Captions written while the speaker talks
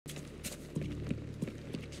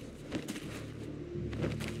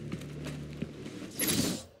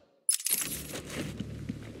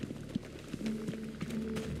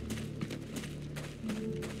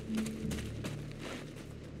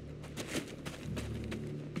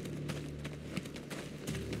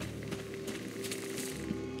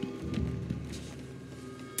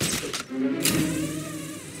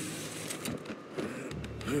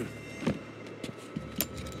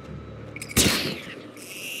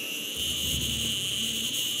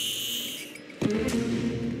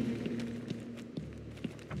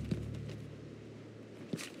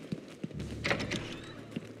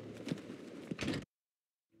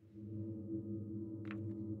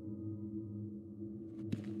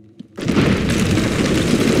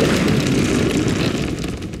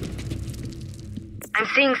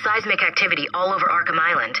seeing seismic activity all over Arkham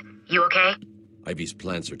Island. You okay? Ivy's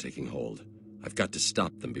plants are taking hold. I've got to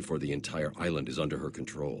stop them before the entire island is under her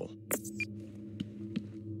control.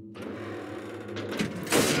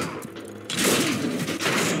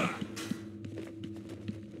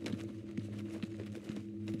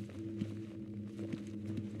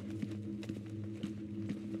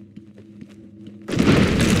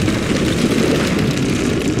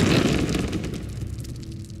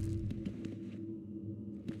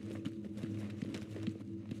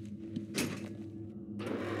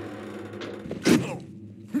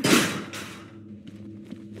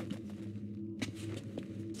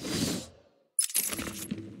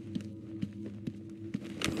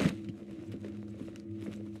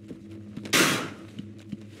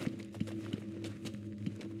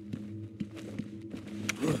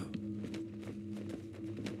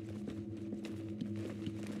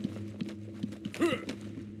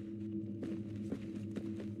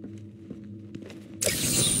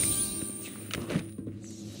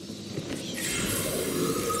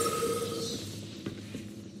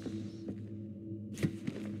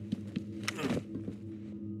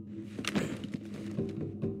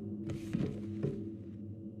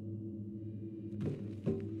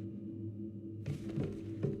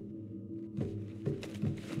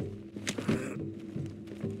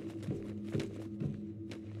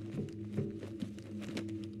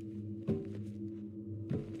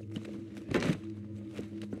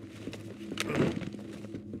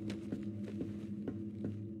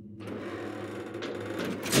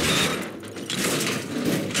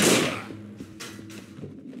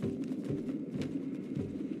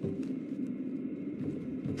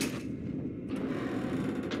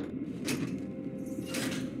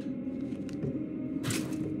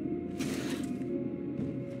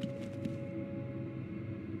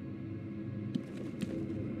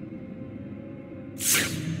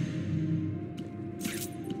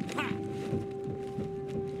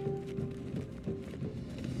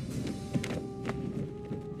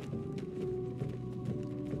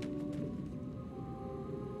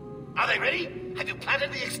 Are they ready? Have you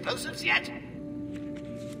planted the explosives yet?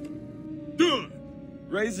 Done!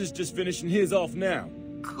 Razor's just finishing his off now.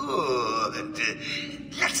 Good.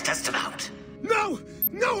 Let's test them out. No!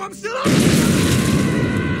 No, I'm still up!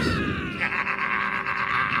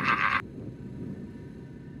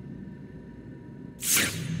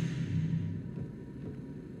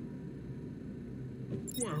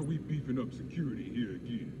 Why are we beefing up security here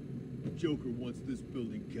again? Joker wants this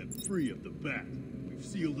building kept free of the bat. We've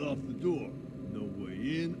sealed off the door. No way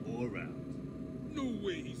in or out. No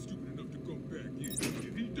way he's stupid enough to come back in.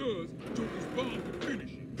 If he does, Joker's bound to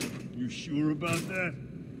finish it. You sure about that?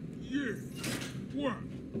 Yeah. Why?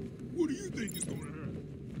 What do you think is gonna happen?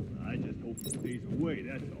 I just hope he stays away,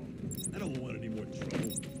 that's all. I don't want any more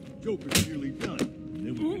trouble. Joker's nearly done.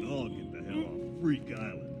 Then we can all get the hell off Freak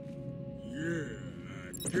Island. Yeah,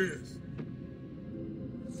 I guess.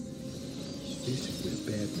 This is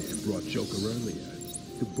where Batman brought Joker earlier.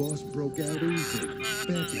 The boss broke out easy.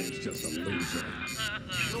 Batman's just a loser.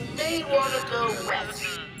 You may want to go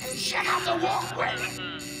west and check out the walkway.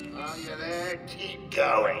 While you're there, keep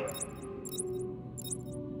going.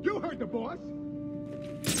 You heard the boss!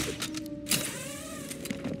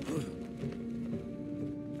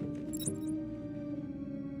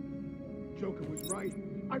 Joker was right.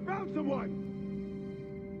 I found someone!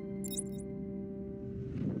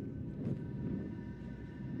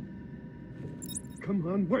 Come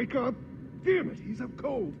on, wake up! Damn it, he's up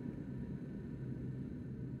cold!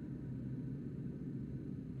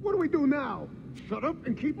 What do we do now? Shut up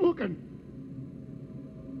and keep looking!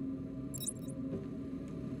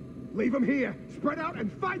 Leave him here! Spread out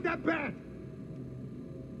and fight that bat!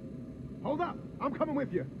 Hold up! I'm coming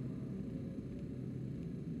with you!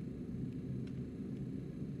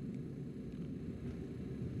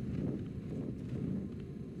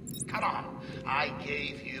 Come on. I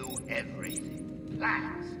gave you everything.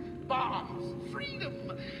 Plans, bombs,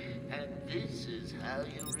 freedom. And this is how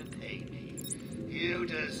you repay me. You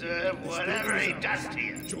deserve whatever he does to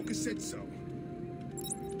you. Joker said so.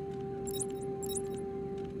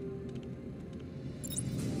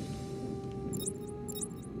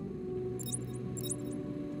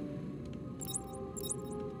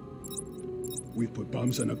 We've put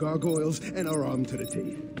bombs on the gargoyles and are armed to the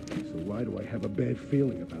teeth. So why do I have a bad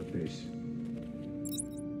feeling about this?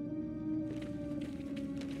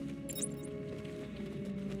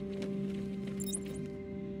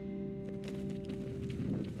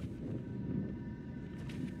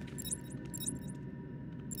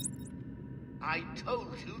 I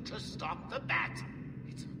told you to stop the bat.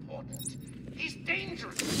 It's important. He's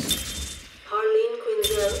dangerous. Harleen Quinn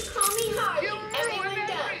Well, call me Harley. You Everyone ruined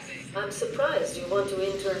does. everything. I'm surprised you want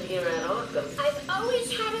to intern here at Arkham. I've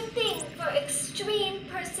always had a thing for extreme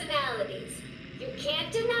personalities. You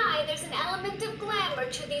can't deny there's an element of glamour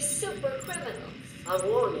to these super criminals. I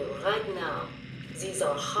warn you right now, these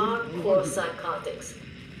are hardcore psychotics.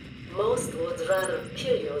 Most would rather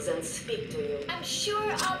kill you than speak to you. I'm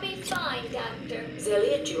sure I'll be fine, Doctor. They'll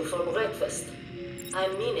eat you for breakfast. I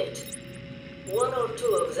mean it. One or two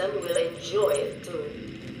of them will enjoy it too.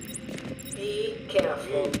 Be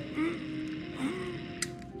careful.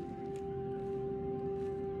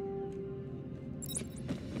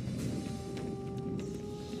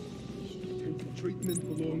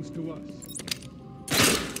 Treatment belongs to us.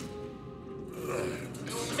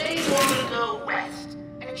 You may want to go west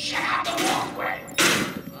and check out the walkway.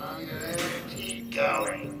 I'm gonna keep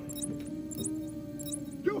going.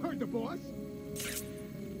 You heard the boss.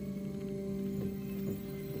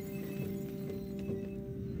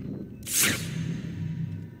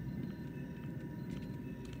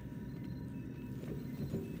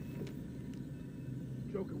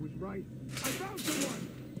 Joker was right. I found someone!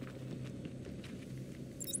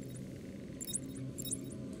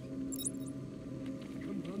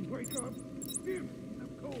 Come on, wake up! Here, I'm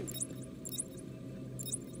cold.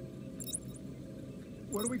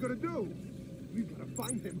 What are we gonna do? We gotta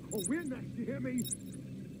find him, or we're next, you hear me?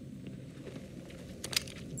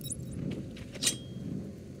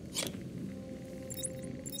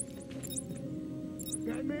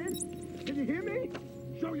 Batman? Can you hear me?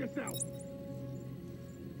 Show yourself!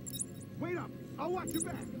 Wait up! I'll watch your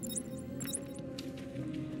back!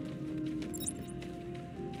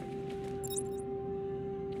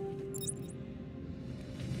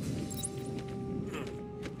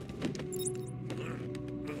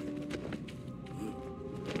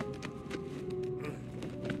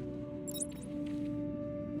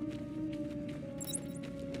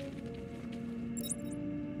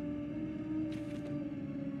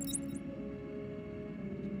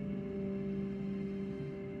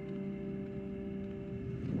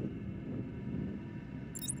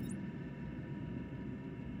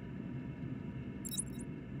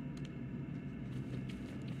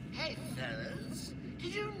 Hey, fellas,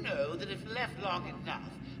 did you know that if left long enough,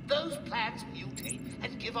 those plants mutate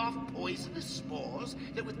and give off poisonous spores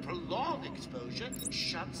that with prolonged exposure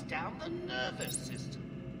shuts down the nervous system?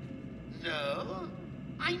 No?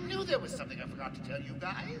 I knew there was something I forgot to tell you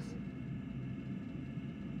guys.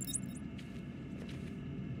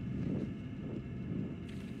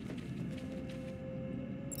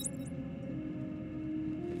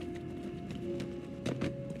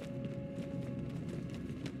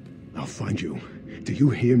 I'll find you. Do you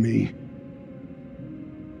hear me?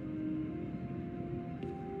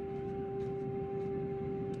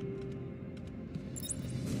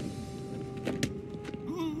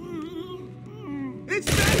 It's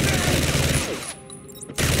Batman!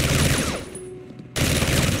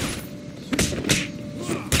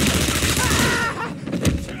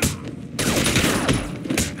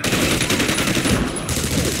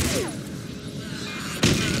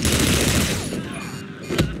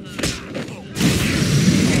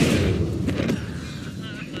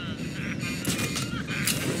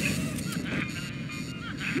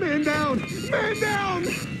 Man down! Man down!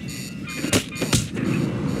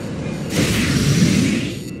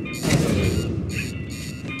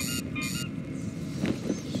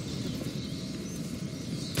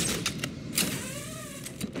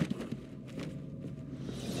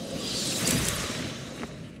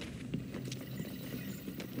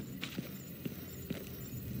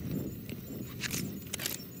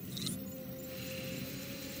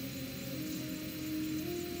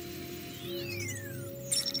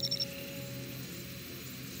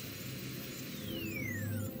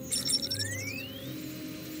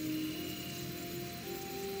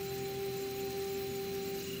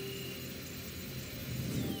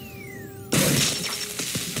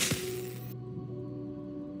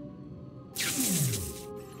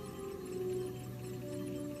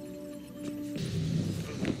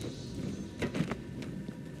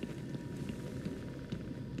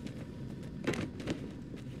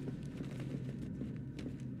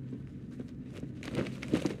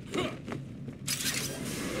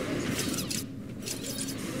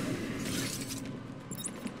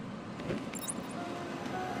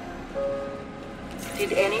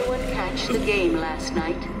 Did anyone catch the game last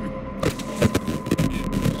night?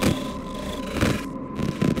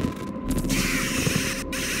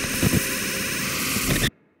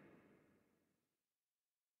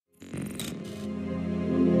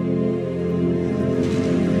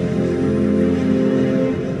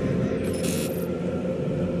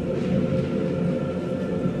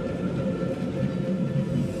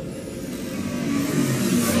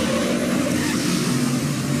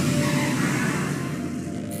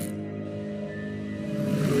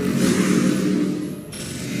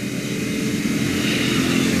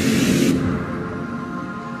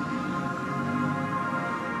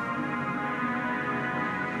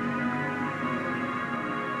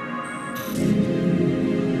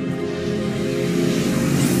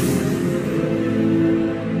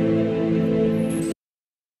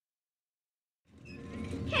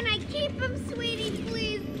 Can I keep him, sweetie?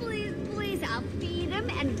 Please, please, please. I'll feed him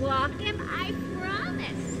and walk him. I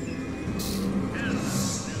promise.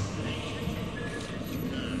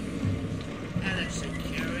 And it's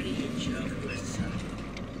security and chauffeurist.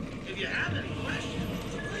 If you have any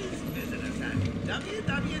questions, please visit us at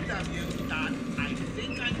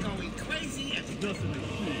www.ithinkimgoingcrazy and Nothing to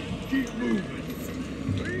see. Keep moving.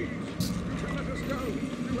 Please, you can let us go.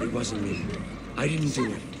 You It wasn't me. I didn't do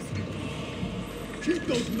it. Keep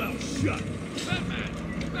those mouths shut. Batman!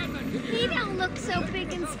 Batman, can you He hear me? don't look so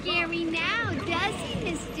big and scary now, does he,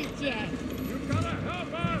 Mr. J? You gotta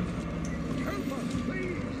help us! Help us,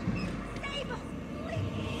 please! Save us,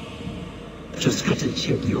 please. Just got to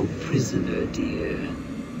check your prisoner, dear.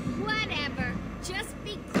 Whatever. Just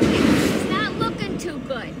be quick. He's not looking too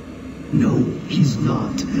good. No, he's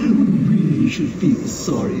not. We really should feel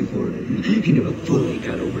sorry for him. He never fully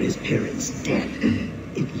got over his parents' death.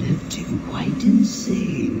 It left him quite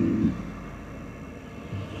insane.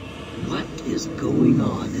 What is going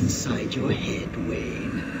on inside your head,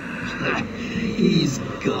 Wayne? He's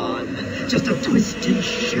gone. Just a twisted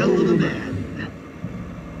shell of a man.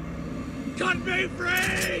 Cut me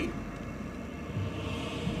free!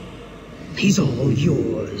 He's all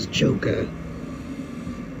yours, Joker.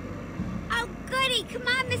 Oh, goody. Come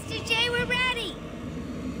on, Mr. J. We're ready.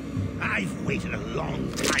 I've waited a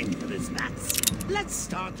long time for this, Bats. Let's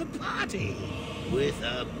start the party with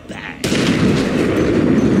a bang.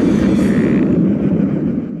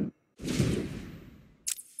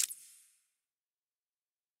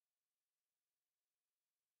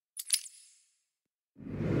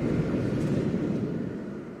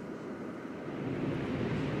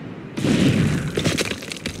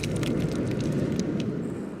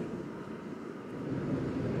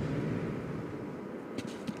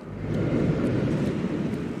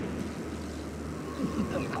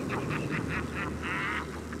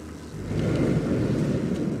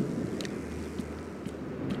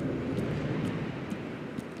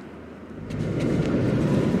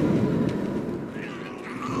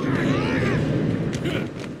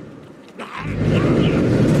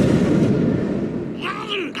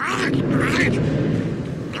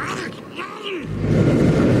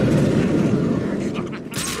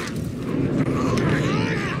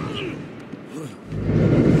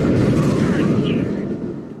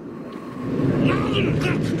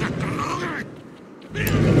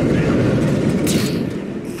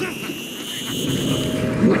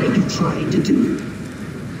 What are you trying to do?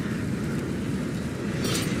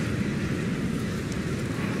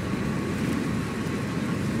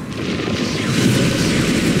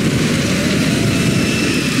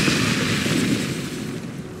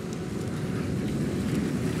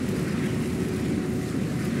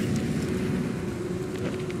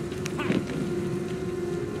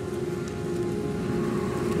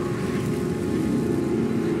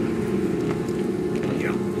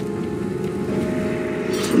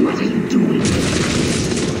 What are you doing?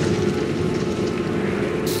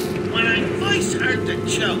 When I first heard the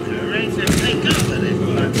Joker arrange to take over this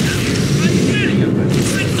bloodhound, I really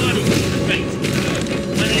thought he was crazy.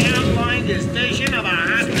 When he outlined his vision of a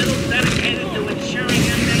hospital dedicated to ensuring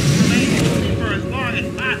inmates remain healthy for as long as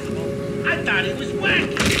possible, I thought he was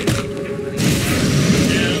wacky.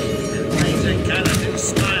 Still, it brings a kind of new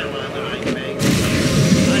smile on my face.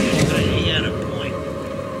 I knew he had a point.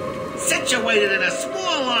 Situated in a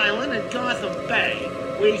small island in Gotham Bay,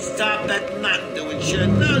 we stopped at nothing to ensure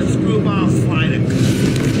no screwball flight occurred.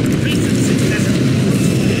 Recent successes with Bruce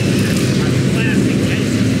Wayne and a classic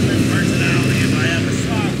case of split personality, if I ever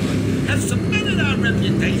saw one, have cemented our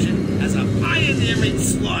reputation as a pioneering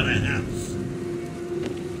slaughterhouse.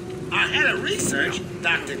 Our head of research,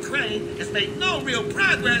 Dr. Crane, has made no real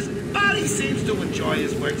progress, but he seems to enjoy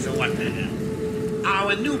his work, so what the hell.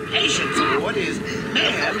 Our new patients ward is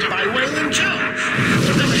manned by Waylon Jones.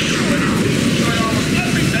 I'm assured we enjoy almost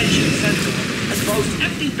every patient sent to him and boasts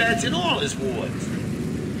empty beds in all his wards.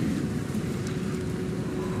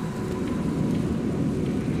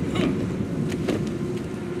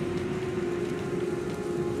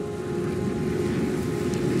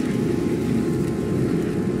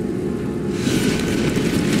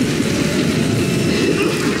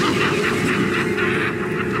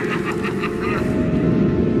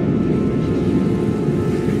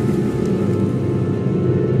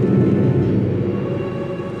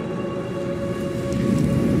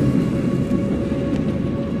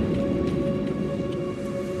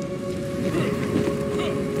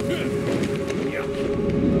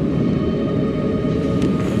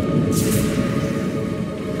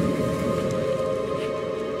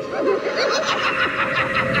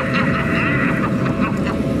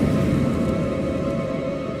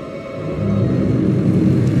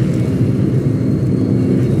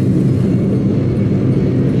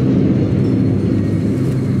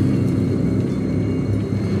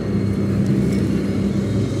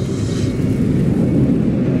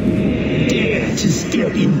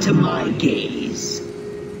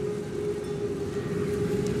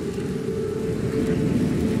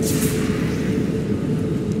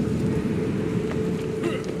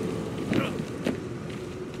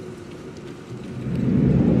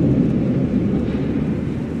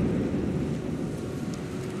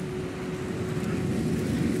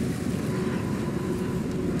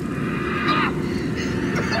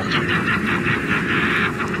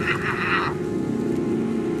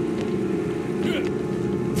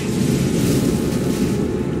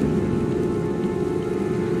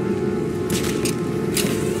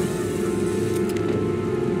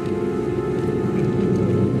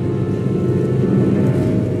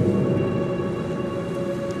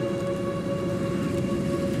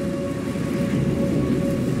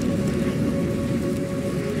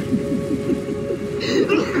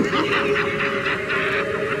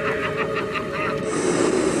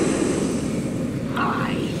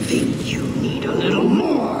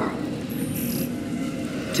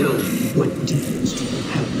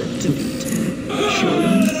 shall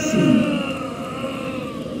we see?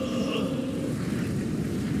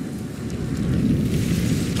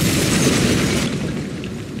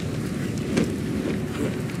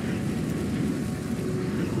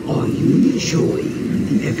 Are you enjoying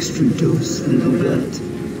the extra dose, little vet?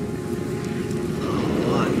 Oh,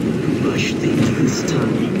 I won't rush things this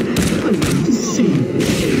time. I'm going to save it.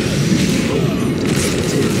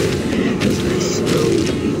 As I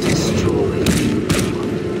slowly destroy you.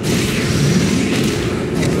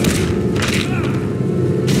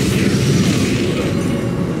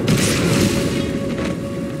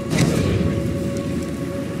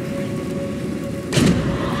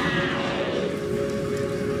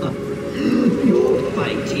 You're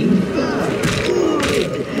fighting back.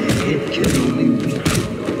 Good. It can only weaken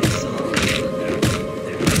your resolve.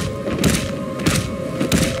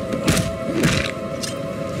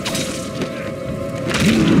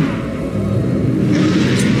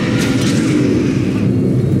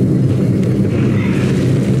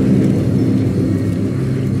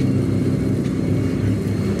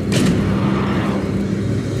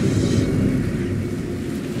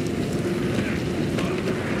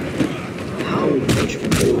 How much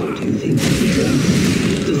more do you think you can do?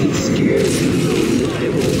 Does it scare you know that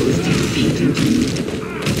I've almost defeated you?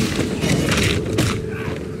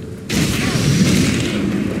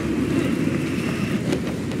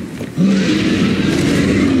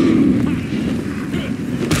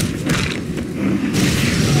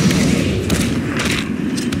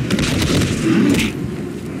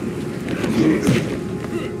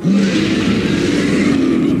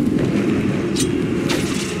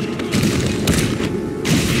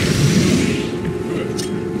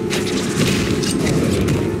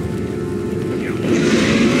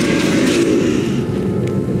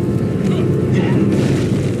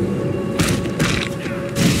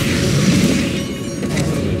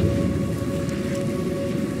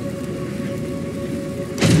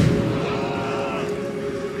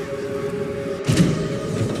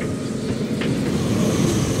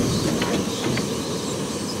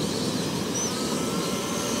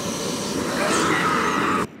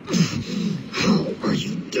 How are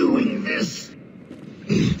you doing this?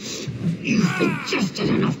 You've ingested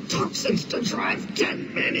enough toxins to drive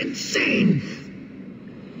dead men insane.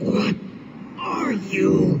 What are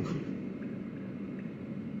you?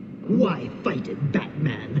 Why fight it,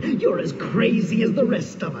 Batman? You're as crazy as the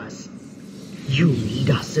rest of us. You need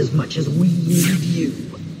us as much as we need you.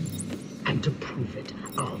 And to prove it,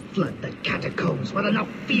 I'll flood the catacombs with enough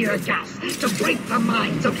fear gas to break the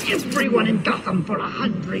minds of everyone in Gotham for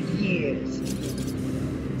 100 years.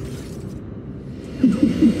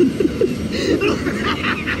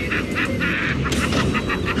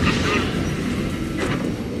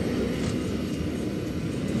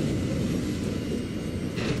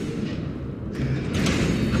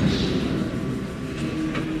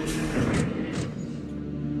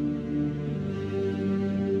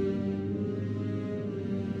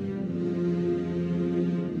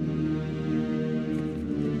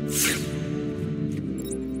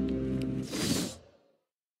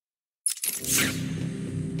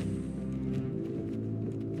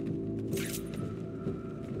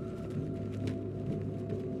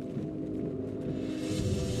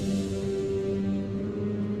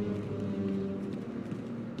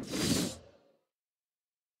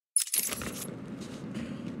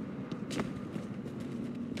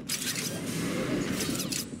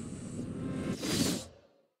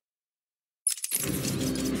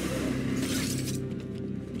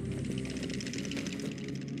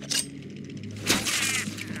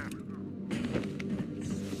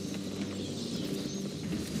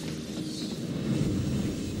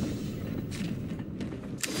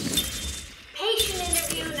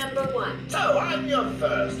 So, I'm your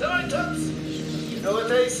first, am I, Toots? You know what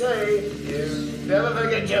they say, you never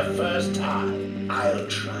forget your first time. I'll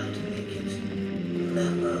try to make it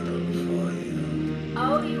memorable for you.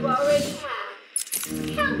 Oh, you already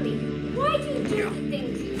have. Tell me, why do you do the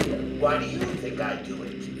things you do? Why do you think I do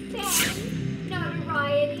it? Fame,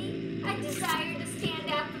 notoriety, a desire to stand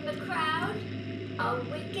out from the crowd, a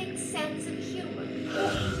wicked sense of humor.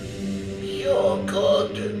 You're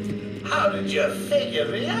good. How did you figure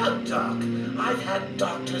me out, Doc? I've had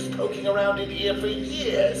doctors poking around in here for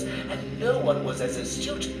years, and no one was as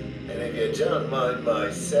astute, and if you don't mind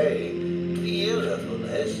my saying, beautiful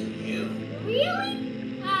as you. Really?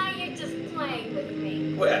 You're just playing with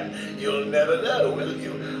me. Well, you'll never know, will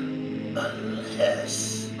you?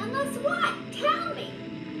 Unless... Unless what? Tell me.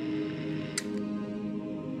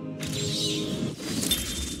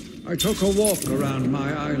 I took a walk around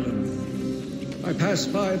my island. I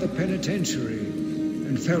passed by the penitentiary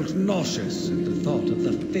and felt nauseous at the thought of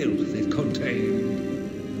the filth it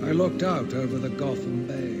contained. I looked out over the Gotham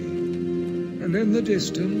Bay, and in the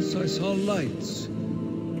distance I saw lights.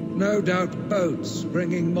 No doubt boats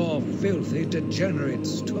bringing more filthy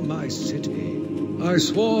degenerates to my city. I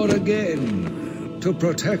swore again to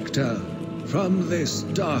protect her from this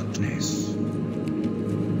darkness.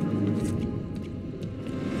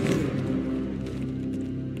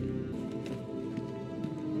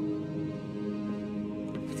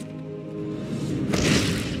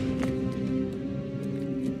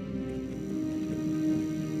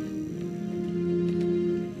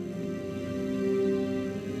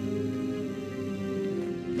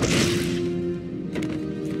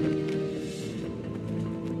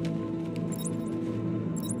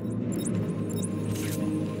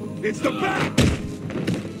 It's the bat!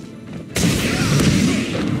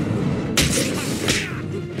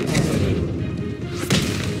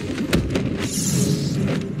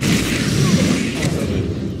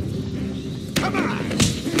 Come on!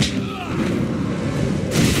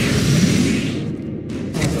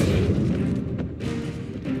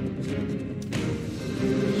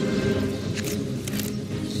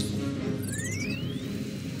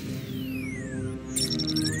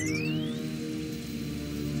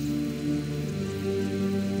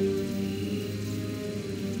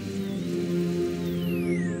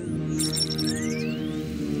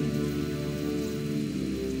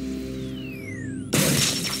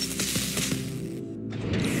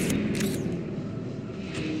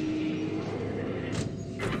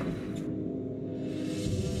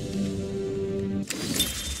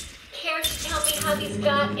 How these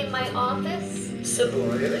got in my office? Simple,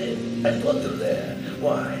 really. I put them there.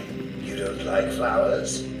 Why? You don't like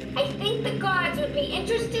flowers? I think the guards would be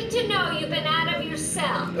interested to know you've been out of your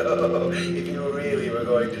cell. Oh, if you really were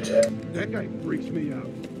going to tell. That guy freaks me out.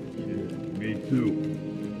 Yeah, me too.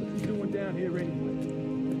 What's he doing down here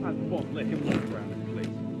anyway? I won't let him look around the place.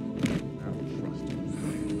 I don't trust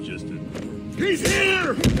him. Just a... He's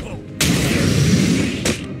here!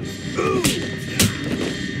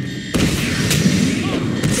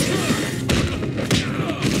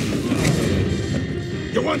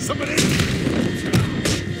 You want somebody?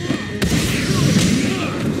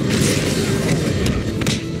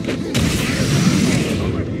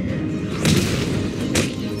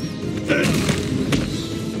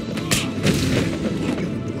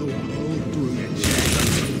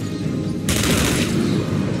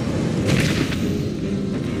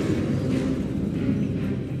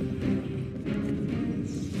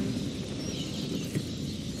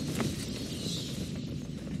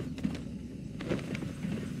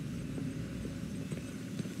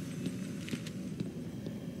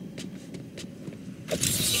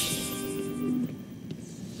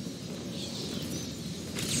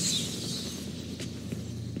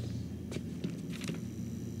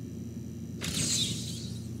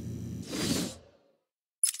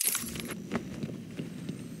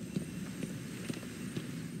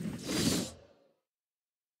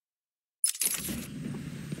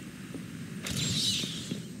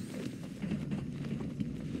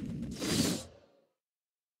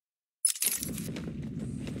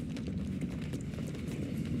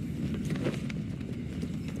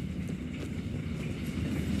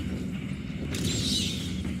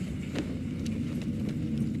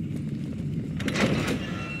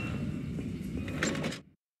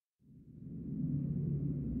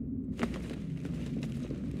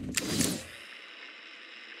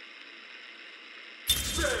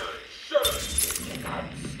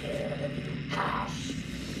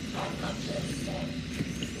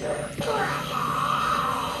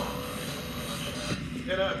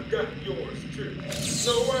 And I've got yours too.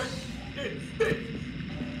 Know what? It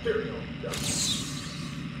stinks. Carry on, guys.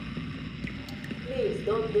 Please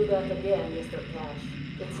don't do that again, Mr. Cash.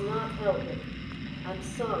 It's not helping. I'm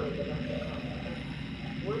sorry about that.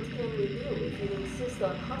 What can we do if you insist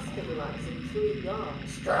on hospitalizing 3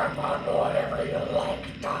 dogs? Strap on whatever you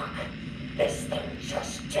like, Doc. This thing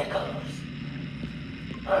just tickles.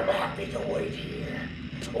 I'm happy to wait here.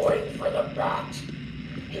 Wait for the bat.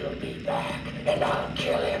 He'll be back, and I'll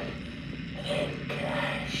kill him. Then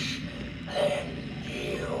Cash. Then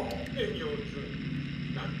you. In your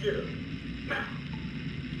dream. Now get him. Now.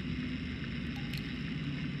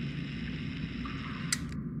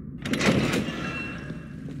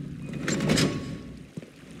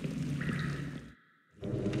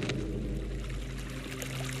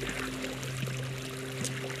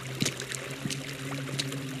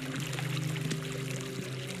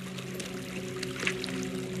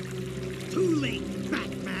 Too late,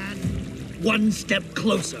 Batman. One step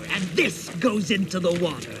closer, and this goes into the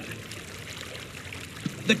water.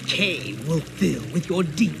 The cave will fill with your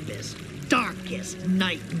deepest, darkest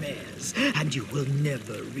nightmares, and you will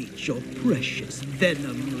never reach your precious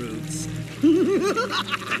venom roots.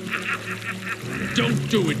 Don't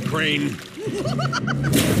do it, Crane!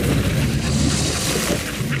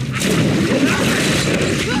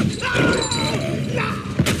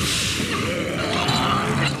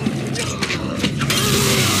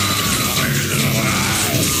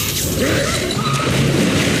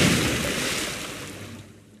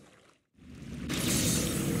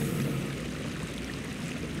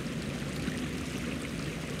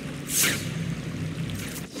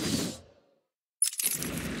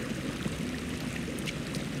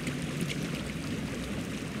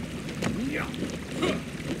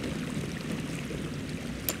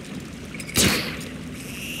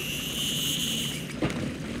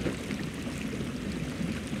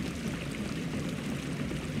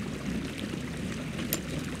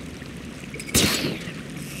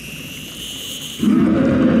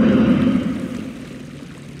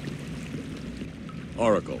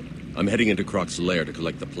 Oracle, I'm heading into Croc's lair to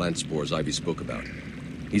collect the plant spores Ivy spoke about.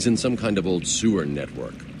 He's in some kind of old sewer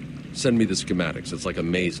network. Send me the schematics. It's like a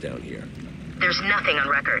maze down here. There's nothing on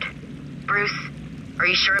record. Bruce, are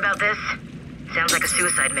you sure about this? Sounds like a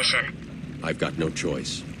suicide mission. I've got no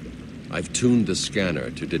choice. I've tuned the scanner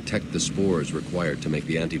to detect the spores required to make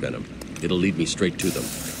the antivenom. It'll lead me straight to them.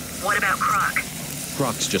 What about Croc?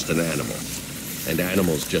 Croc's just an animal. And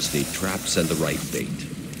animals just need traps and the right bait.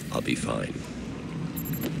 I'll be fine.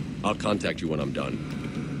 I'll contact you when I'm done.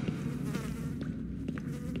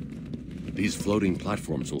 These floating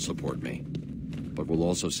platforms will support me, but will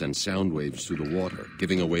also send sound waves through the water,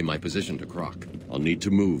 giving away my position to Croc. I'll need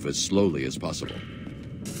to move as slowly as possible.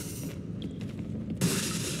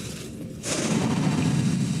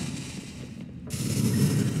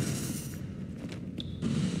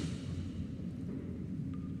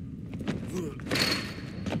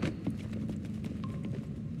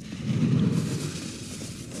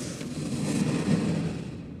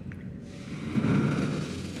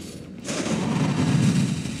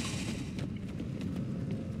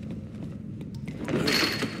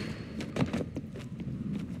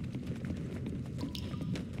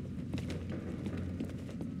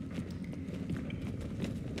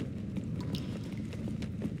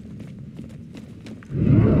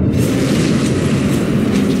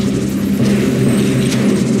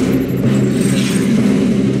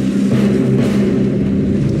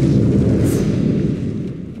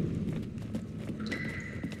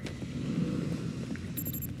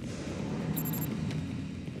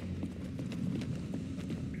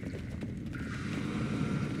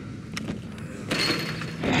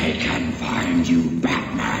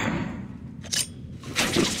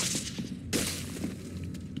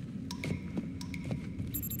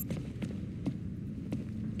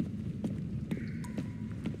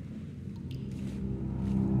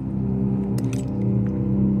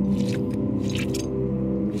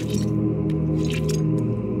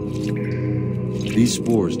 These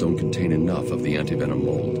spores don't contain enough of the antivenom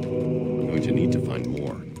mold. I'm going to need to find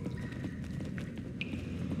more.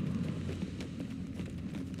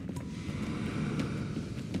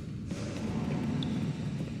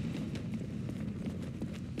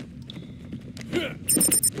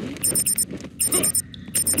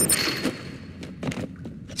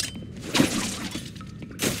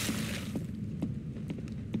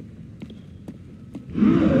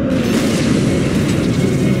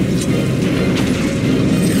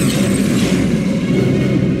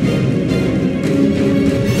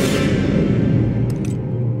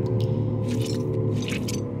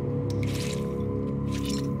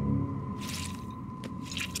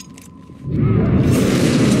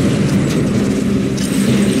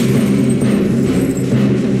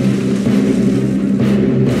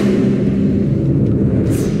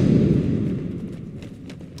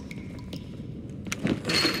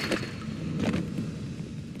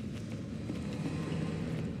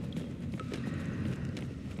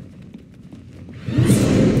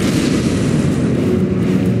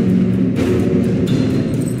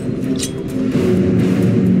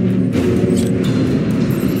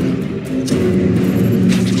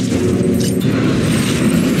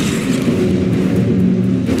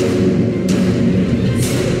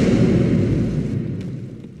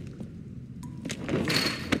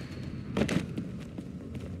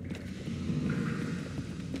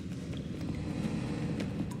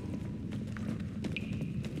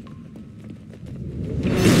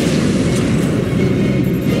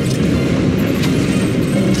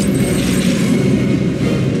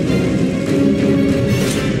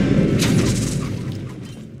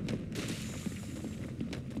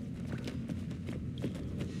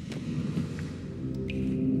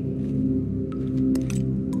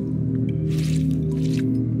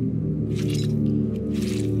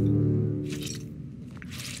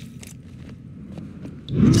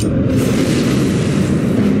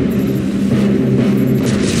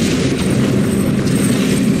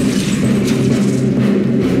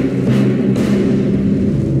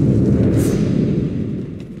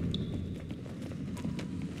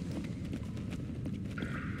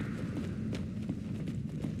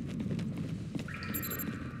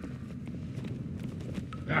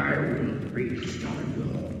 will feast on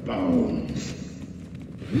your bones.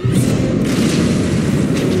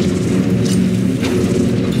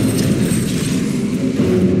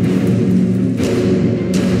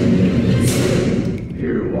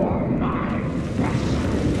 You are my vassal.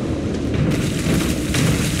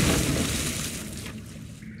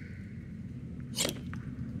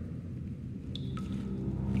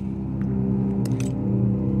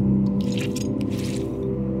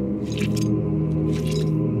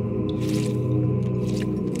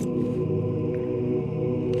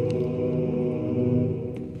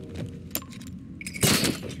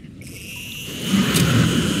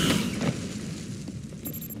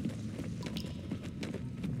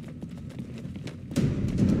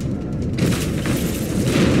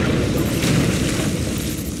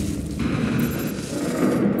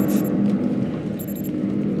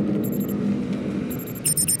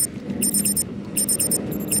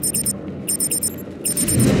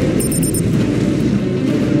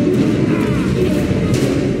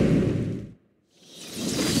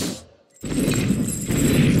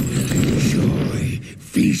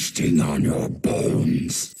 Feasting on your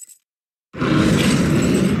bones.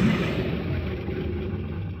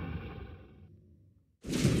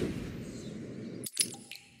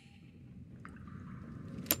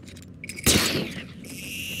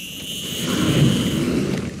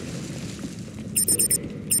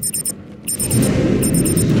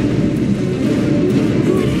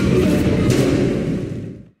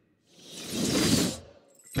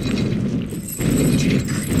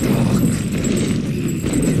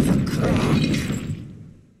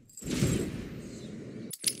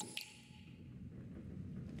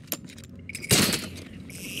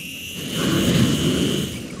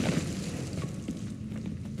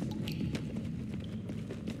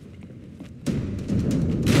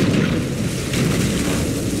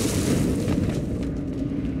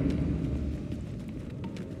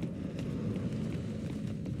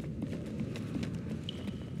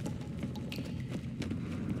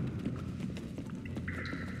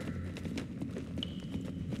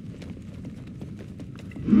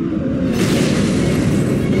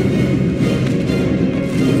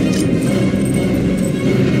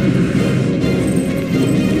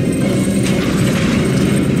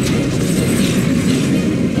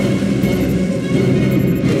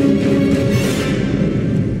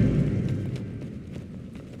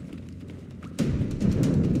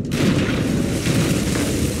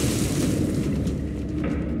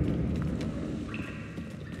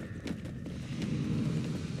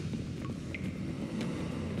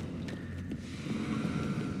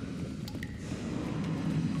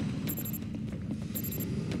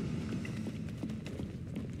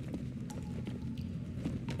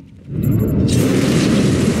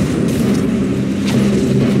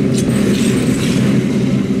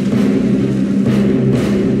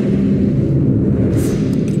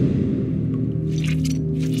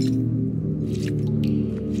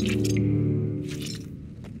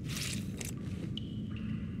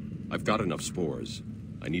 I've got enough spores.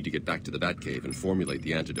 I need to get back to the Batcave and formulate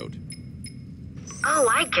the antidote. Oh,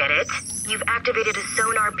 I get it. You've activated a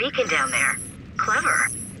sonar beacon down there. Clever.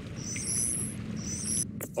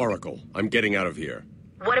 Oracle, I'm getting out of here.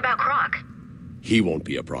 What about Croc? He won't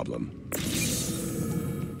be a problem.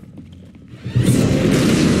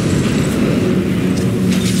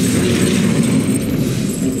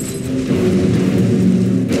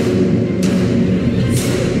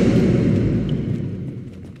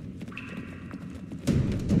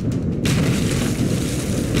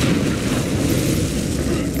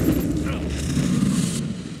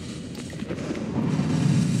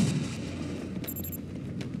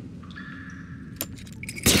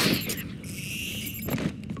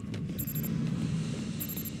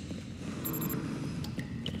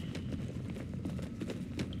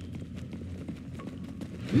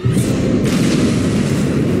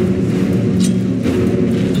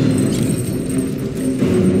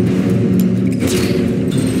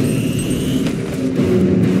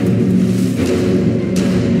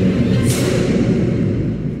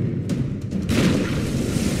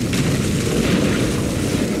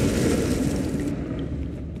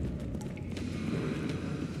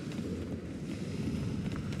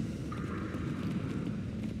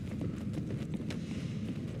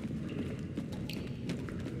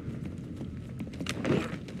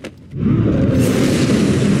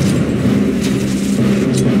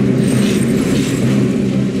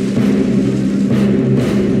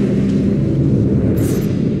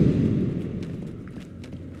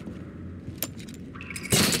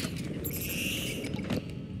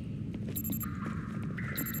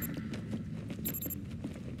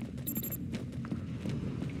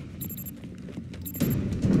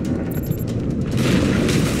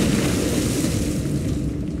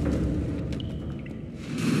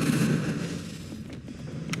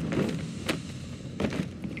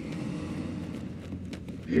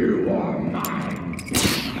 You are mine.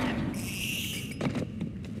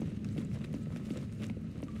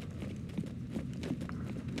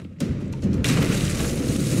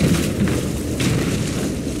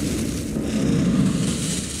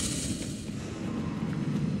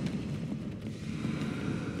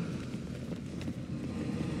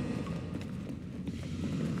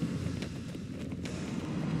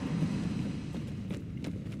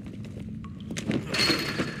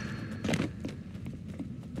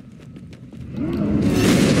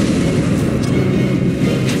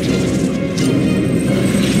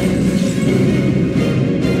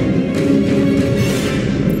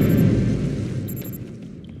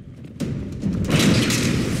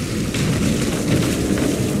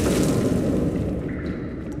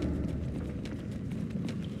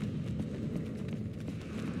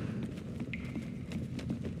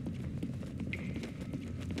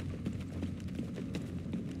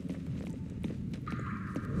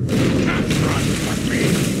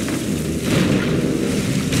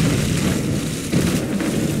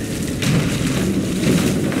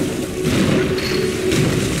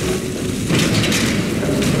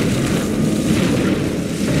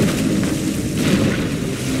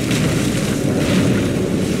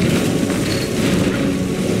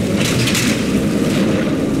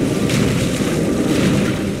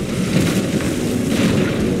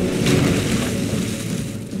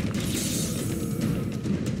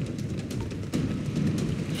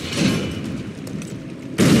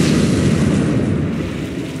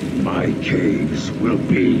 Caves will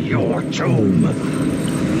be your tomb.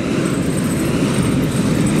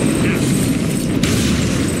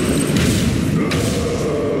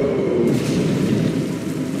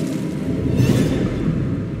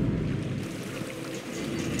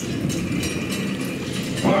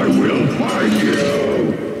 I will find you.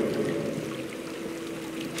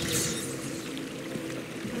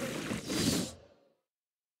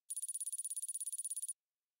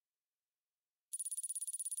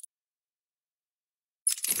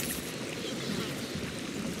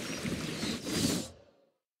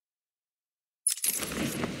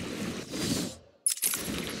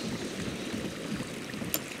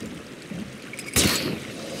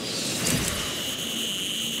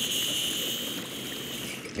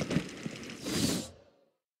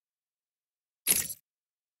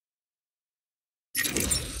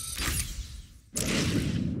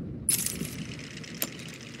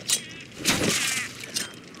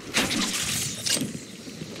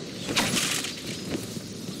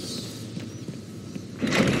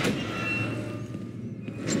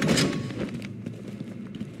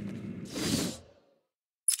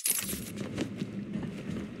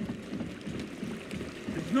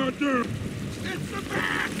 Not there! It's the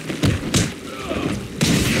back!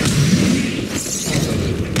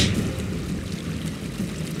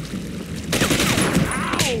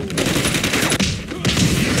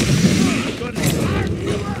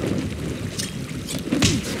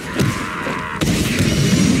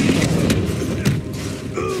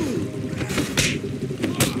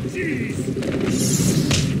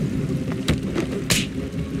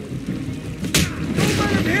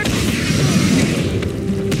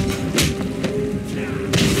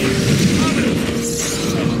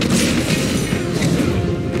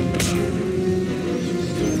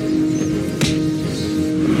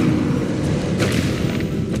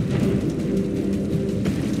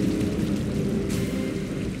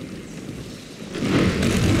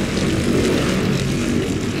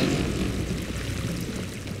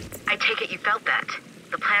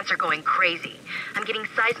 Are going crazy. I'm getting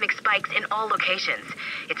seismic spikes in all locations.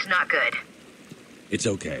 It's not good. It's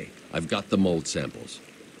okay. I've got the mold samples.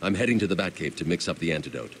 I'm heading to the Batcave to mix up the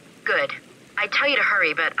antidote. Good. I'd tell you to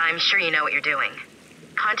hurry, but I'm sure you know what you're doing.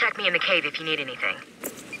 Contact me in the cave if you need anything.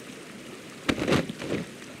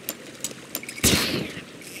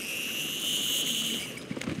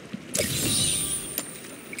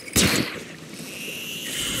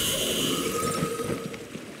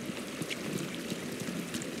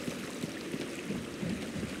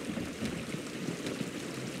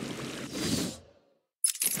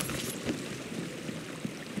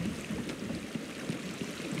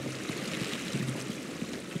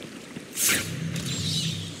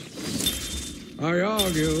 I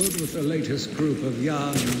argued with the latest group of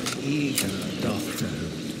young, eager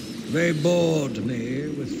doctors. They bored me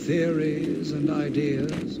with theories and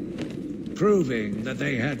ideas, proving that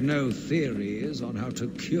they had no theories on how to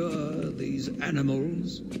cure these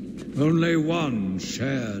animals. Only one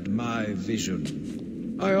shared my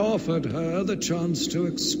vision. I offered her the chance to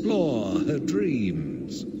explore her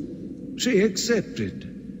dreams. She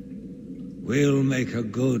accepted. We'll make a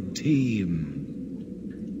good team.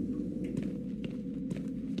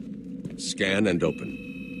 Scan and open.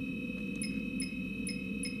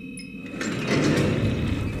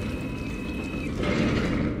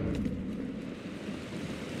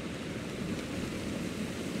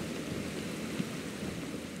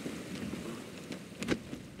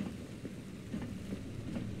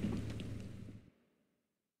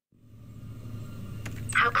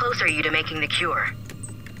 How close are you to making the cure?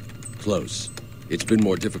 Close. It's been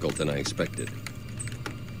more difficult than I expected.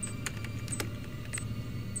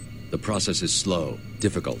 The process is slow,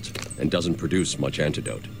 difficult, and doesn't produce much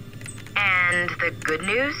antidote. And the good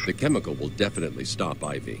news? The chemical will definitely stop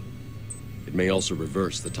Ivy. It may also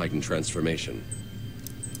reverse the Titan transformation.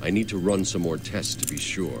 I need to run some more tests to be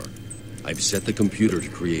sure. I've set the computer to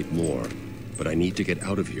create more, but I need to get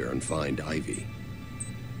out of here and find Ivy.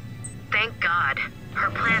 Thank God.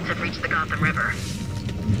 Her plans have reached the Gotham River.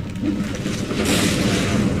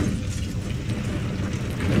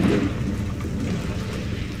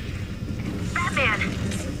 Batman!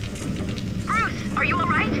 Bruce, are you all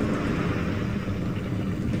right?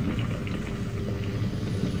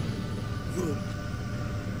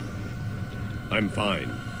 I'm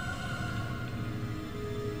fine.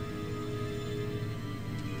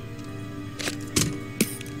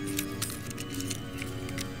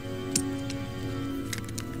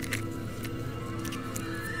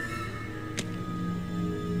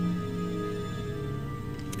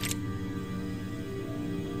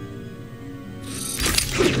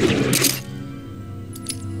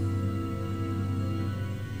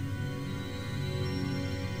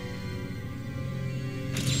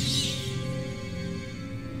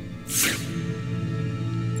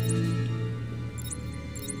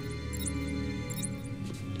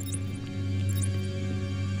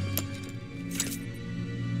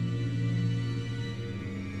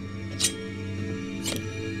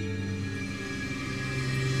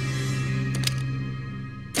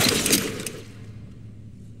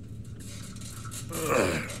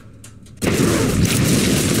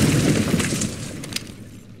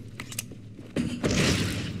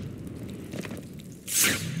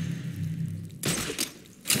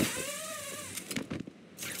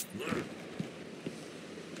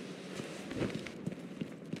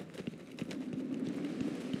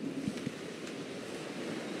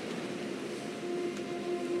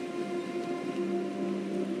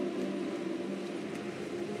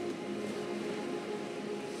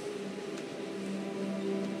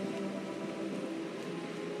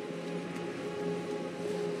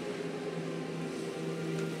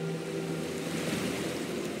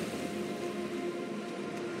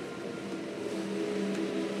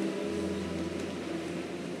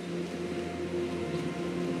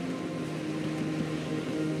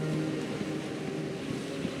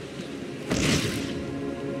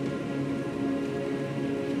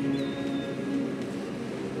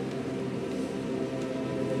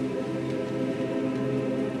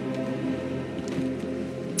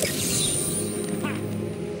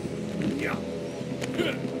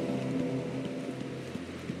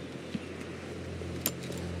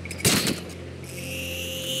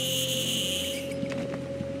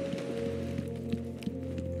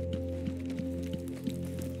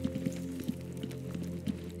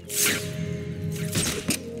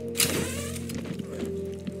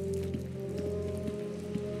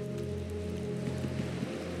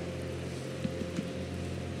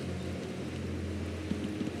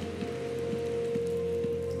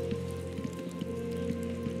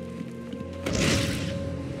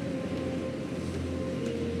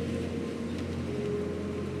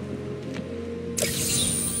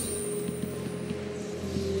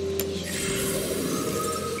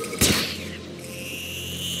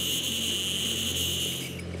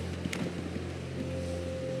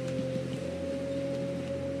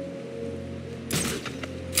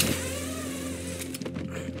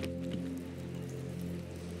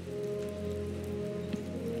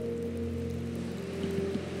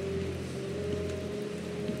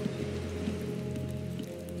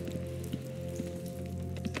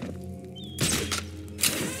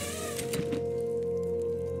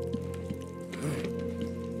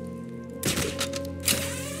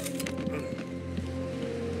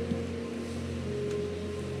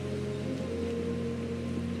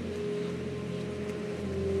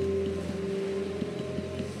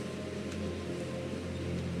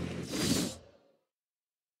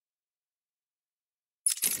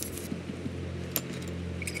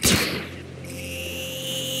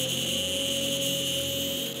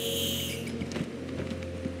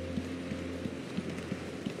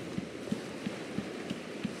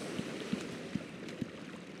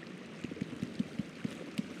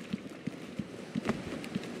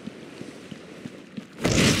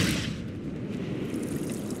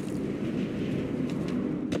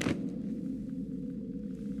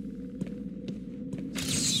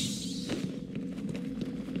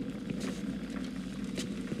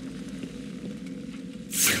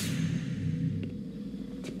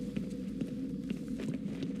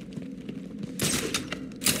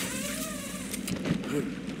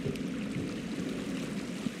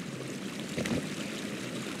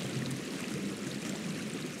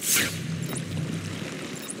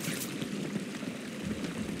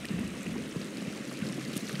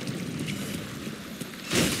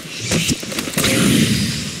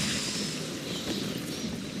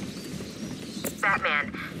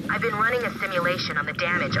 Batman, I've been running a simulation on the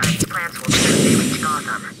damage Ivy's plants will do if they reach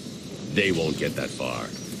Gotham. They won't get that far.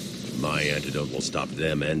 My antidote will stop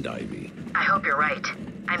them and Ivy. I hope you're right.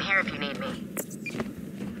 I'm here if you need me.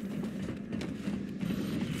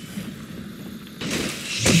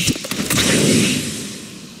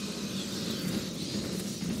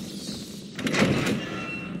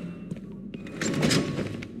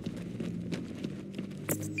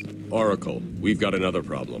 Oracle, we've got another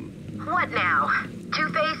problem. What now?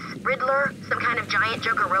 Two-Face? Riddler? Some kind of giant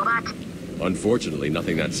Joker robot? Unfortunately,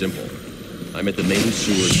 nothing that simple. I'm at the main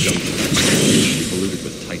sewer junction. It's polluted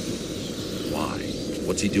with Titan. Why?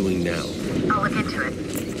 What's he doing now? I'll look into it.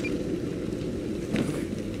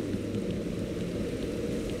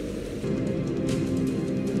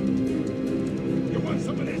 You want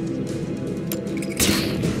some of this?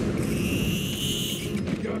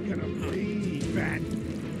 You're gonna bleed, Bat.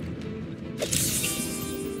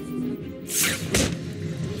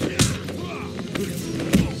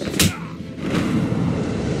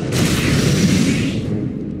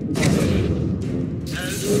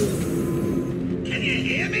 Can you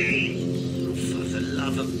hear me? Oh, for the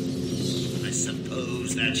love of... I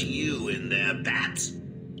suppose that's you in there, Bat.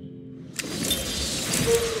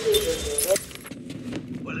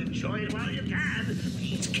 Well, enjoy it while you can.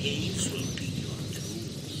 These caves will be your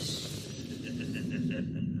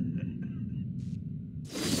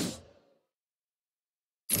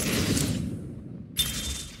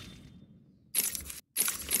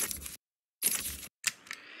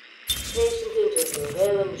Patient interview,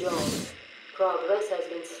 Helen Jones. Progress has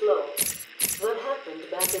been slow. What happened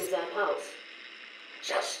back in that house?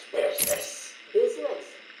 just business. Business?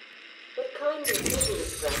 What kind of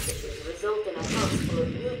business practices result in a house full of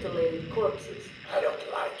mutilated corpses? I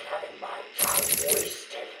don't like having my time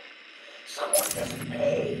wasted. Someone doesn't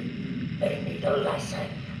pay. They need a lesson.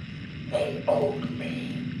 They owed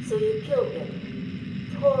me. So you killed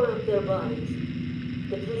them, tore up their bodies.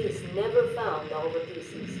 The police never found all the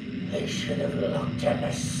pieces. They should have looked in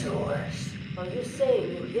the sewers. Are you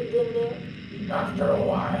saying you hid them there? After a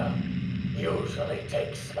while. Usually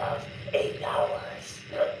takes about 8 hours.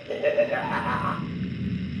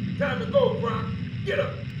 Time to go, Brock. Get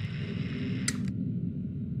up.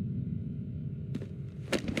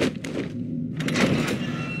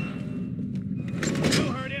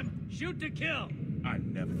 You heard him. Shoot to kill. I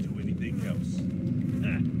never do anything else.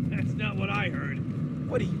 That's not what I heard.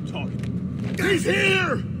 What are you talking? He's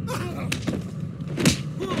here!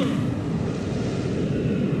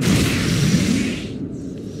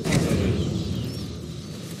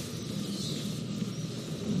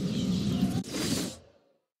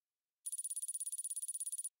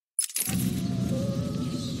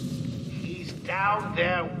 He's down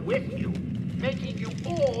there with you, making you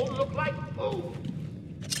all look like food.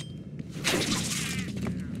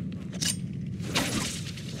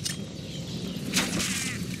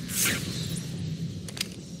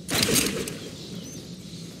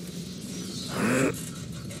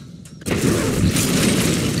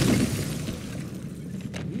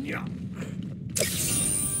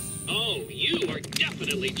 Oh, you are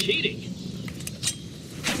definitely cheating.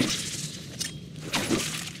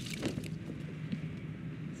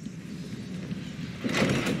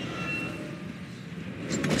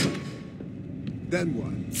 Then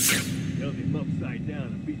what? Held him upside down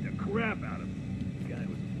and beat the crap out of him. The guy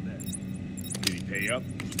was a mess. Did he pay up?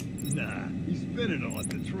 Nah, he spent it all at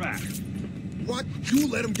the track. What? You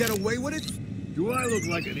let him get away with it? Do I look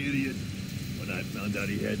like an idiot? When I found out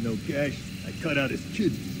he had no cash, I cut out his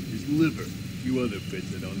kidneys, his liver, a few other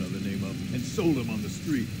bits I don't know the name of, and sold them on the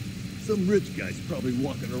street. Some rich guy's probably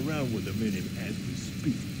walking around with them in him as we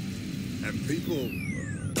speak. And people...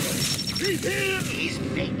 He's here! He's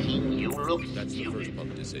making you look That's the stupid. first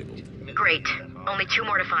pump disabled. Great. Only 2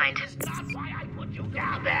 more to find. That's why I put you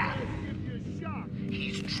down there.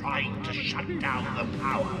 He's trying to shut down the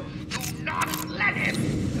power. Do not let him!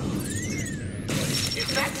 Is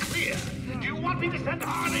that clear? Do you want me to send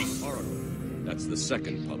Harley? Oracle, that's the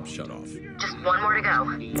second pump shut off. Just 1 more to go.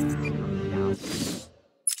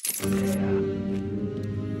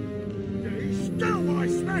 Stay still while I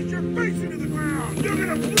smash your face into the ground! You're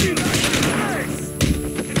gonna bleed out your face!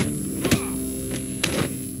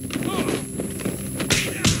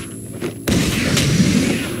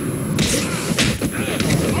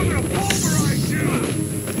 I'm gonna pulverize you!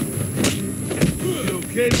 You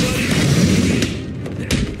okay, buddy?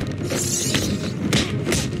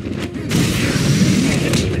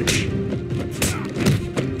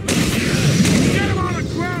 Get him on the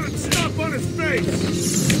ground and stomp on his face!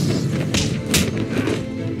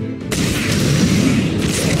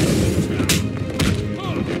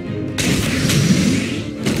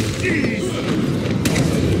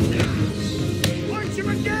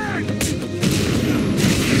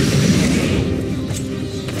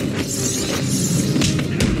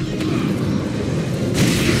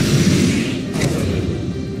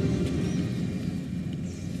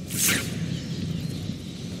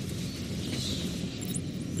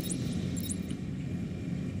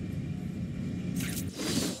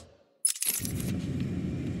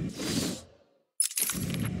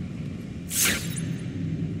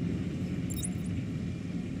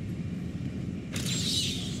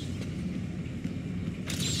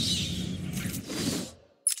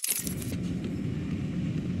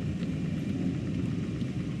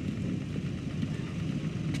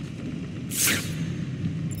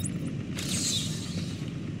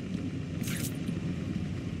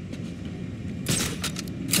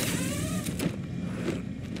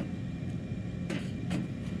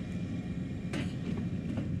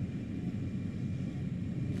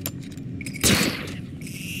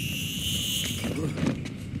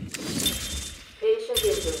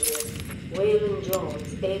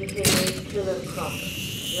 Jones, a.k.a. Killer Croc.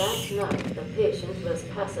 Last night, the patient was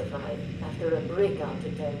pacified after a breakout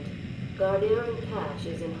attempt. Guardian Cash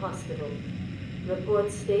is in hospital.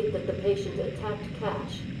 Reports state that the patient attacked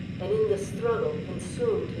Cash, and in the struggle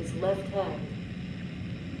consumed his left hand.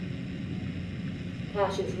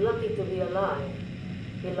 Cash is lucky to be alive.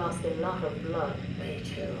 He lost a lot of blood. Me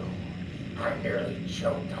too. I nearly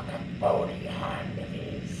choked on that bony hand of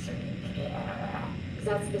his.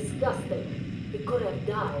 That's disgusting. He could have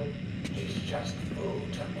died. He's just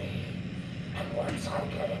food to me. And once I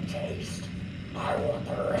get a taste, I want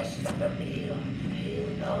the rest of the meal. You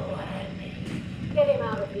know what I mean. Get him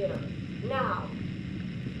out of here. Now.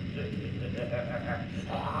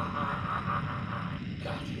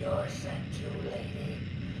 Got your scent too, lady.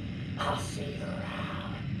 I'll see you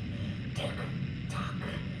around. Tick, tock,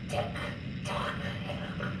 tick, tock.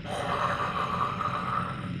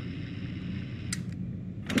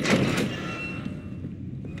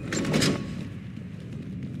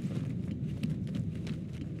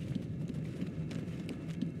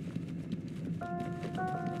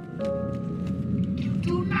 You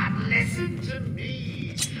do not listen to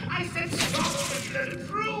me. I said stop and let it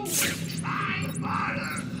through. Try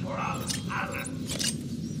harder, or I'll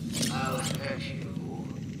hurt you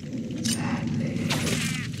badly.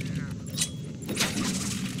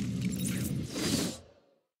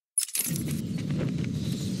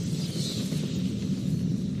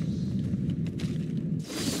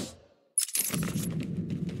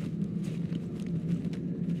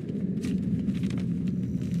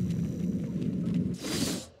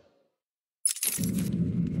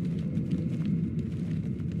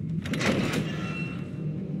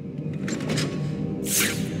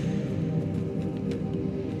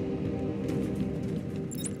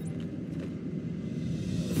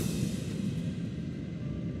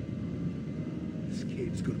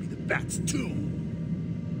 It's gonna be the Bat's tomb.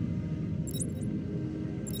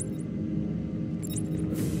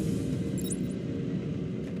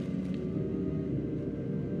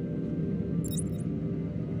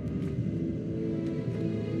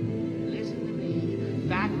 Listen to me.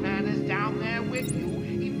 Batman is down there with you.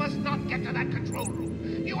 He must not get to that control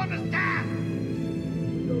room. You understand?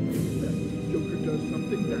 Joker does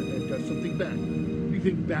something, Batman does something bad. Do you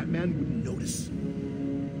think Batman wouldn't notice?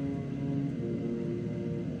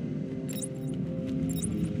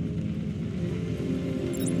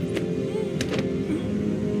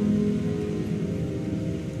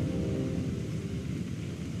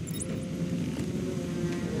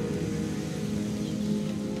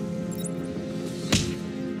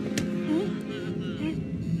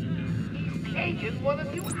 Taking one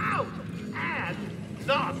of you out, and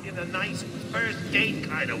not in a nice first date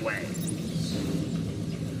kind of way.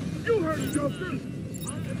 You heard Joker!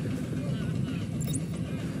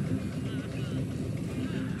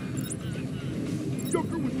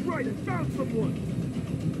 Joker was right, I found someone!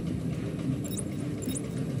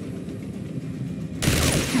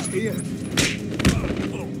 He's here!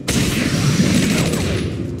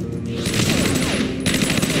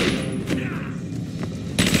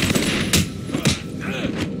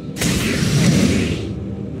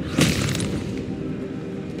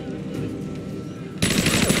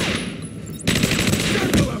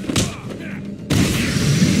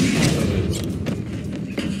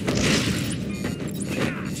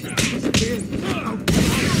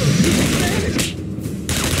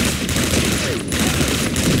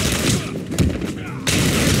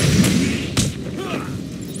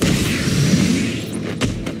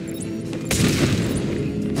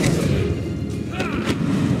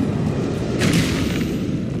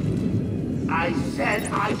 I said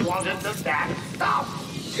I wanted the Bat stopped.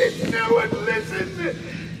 Did no one listen?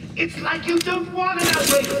 It's like you don't want an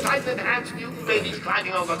outrageous type enhanced mutant babies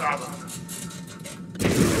climbing over Gotham.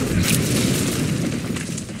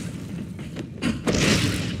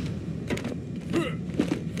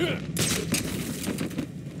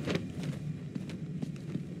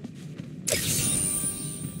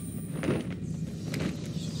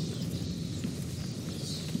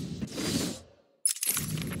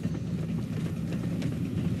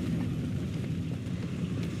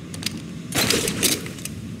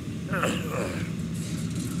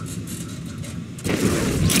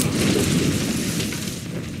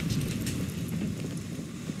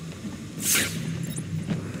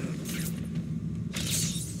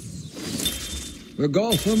 The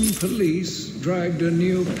Gotham police dragged a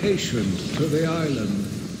new patient to the island.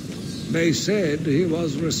 They said he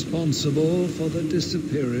was responsible for the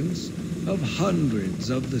disappearance of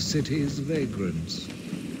hundreds of the city's vagrants.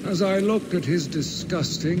 As I looked at his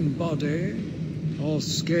disgusting body, all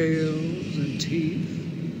scales and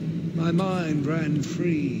teeth, my mind ran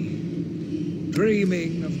free,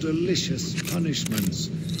 dreaming of delicious punishments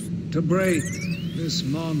to break this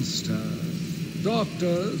monster.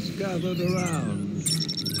 Doctors gathered around,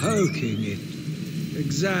 poking it,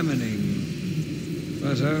 examining,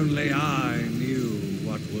 but only I knew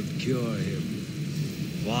what would cure him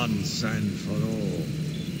once and for all.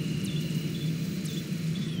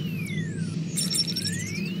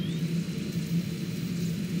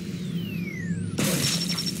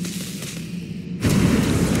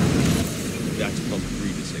 That's pump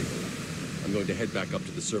 3 disabled. I'm going to head back up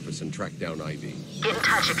to the surface and track down Ivy. Get in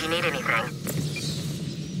touch if you need anything.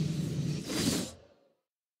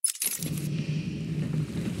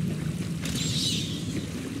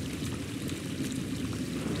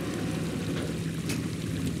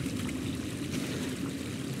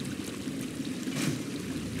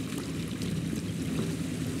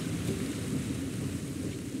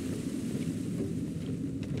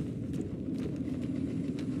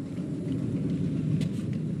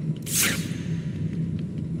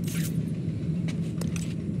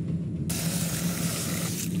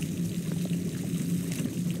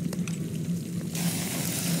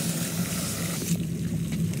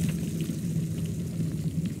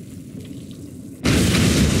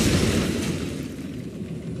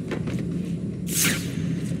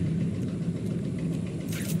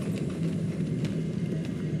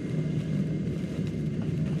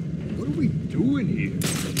 Doing here?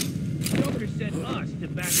 Joker sent us to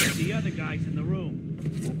back up the other guys in the room.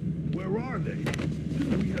 Where are they?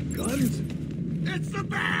 Do we have guns? It's the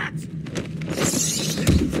bats!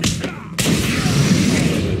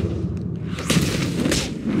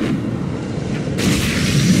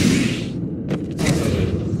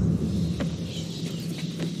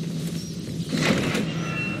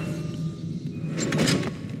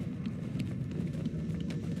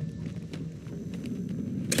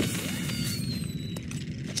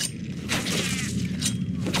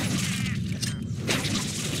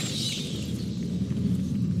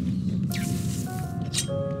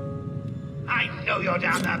 You're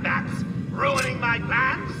down there, bats, ruining my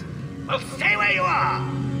plans? Well, stay where you are!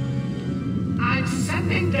 I'm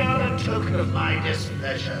sending down a token of my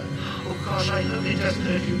displeasure. Oh gosh, I hope it doesn't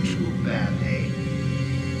hurt you too badly.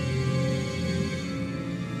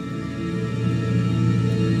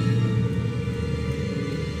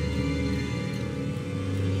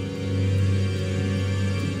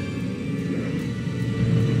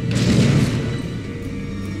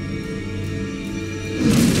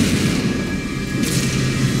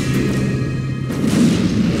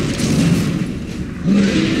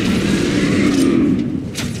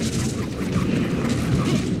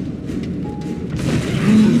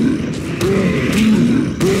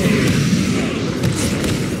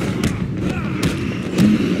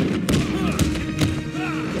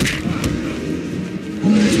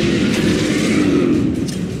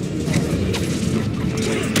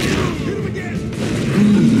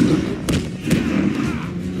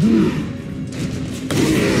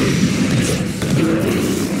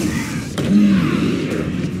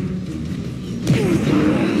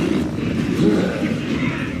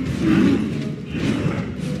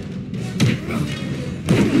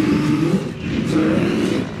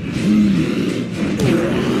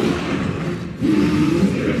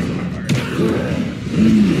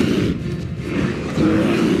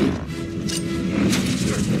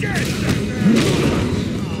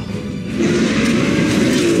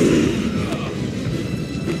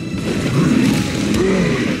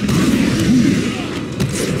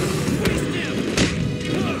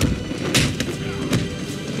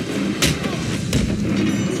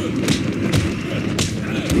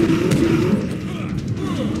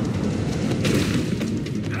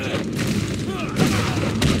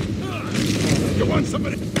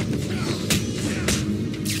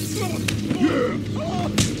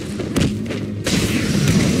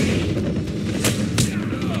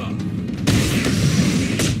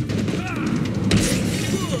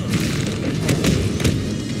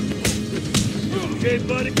 Okay,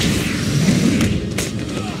 buddy.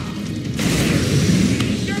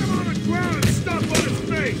 Get him on the ground and stop on his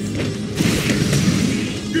face.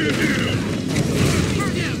 Get him.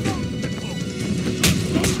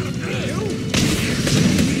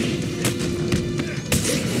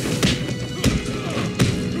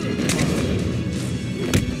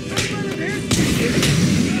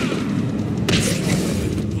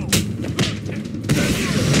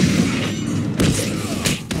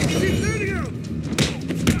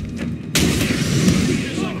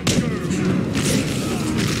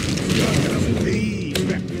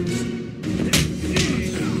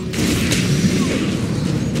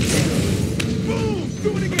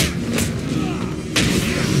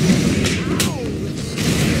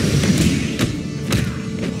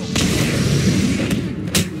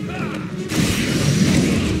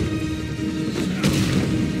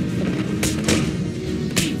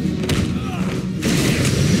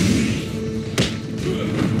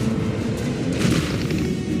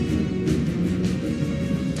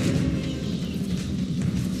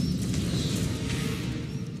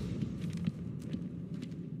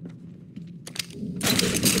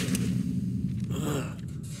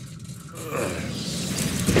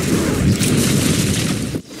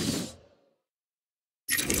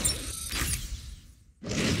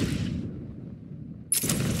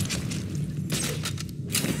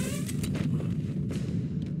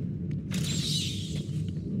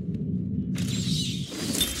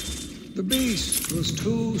 beast was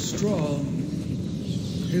too strong.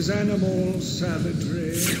 His animal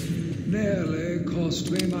savagery nearly cost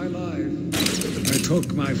me my life. I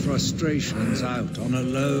took my frustrations out on a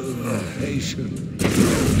lone patient.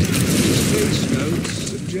 His case notes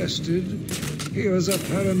suggested he was a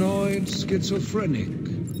paranoid schizophrenic.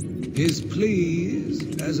 His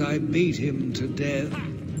pleas, as I beat him to death,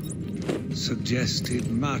 suggested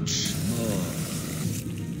much more.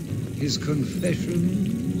 His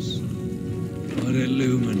confessions were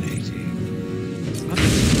illuminating.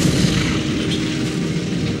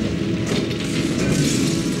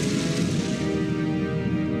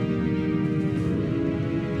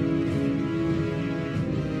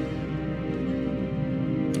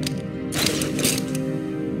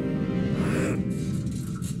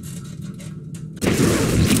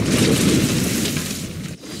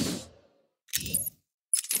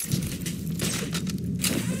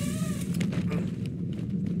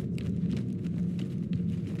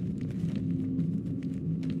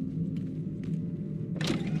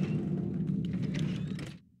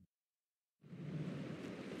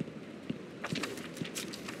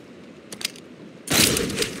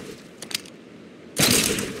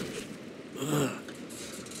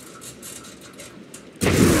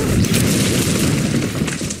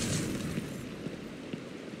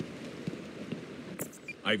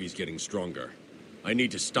 Ivy's getting stronger. I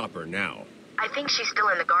need to stop her now. I think she's still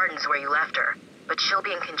in the gardens where you left her, but she'll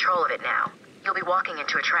be in control of it now. You'll be walking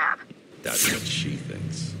into a trap. That's what she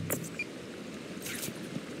thinks.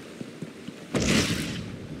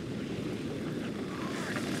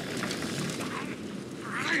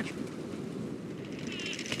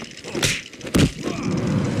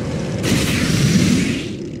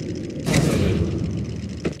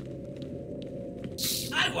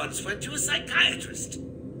 I once went to a psychiatrist.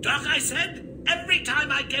 Doc, I said, every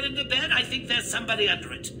time I get into bed, I think there's somebody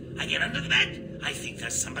under it. I get under the bed, I think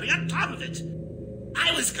there's somebody on top of it.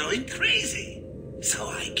 I was going crazy, so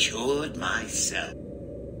I cured myself.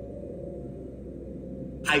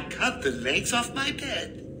 I cut the legs off my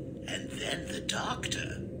bed, and then the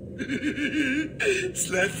doctor.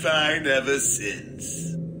 Slept fine ever since.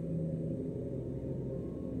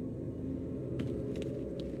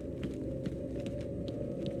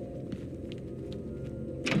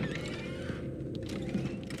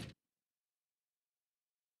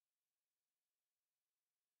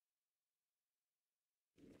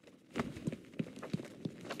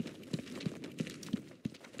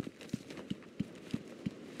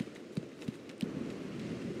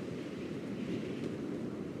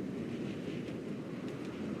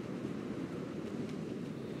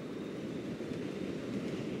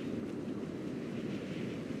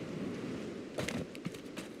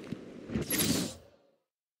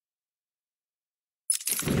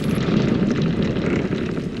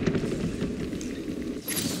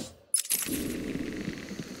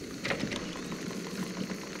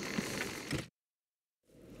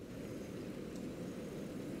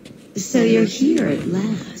 So you're here at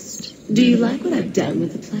last. Do you like what I've done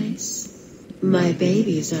with the place? My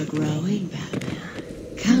babies are growing,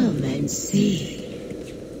 Batman. Come and see.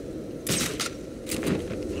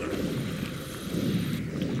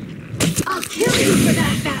 I'll kill you for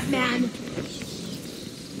that, Batman!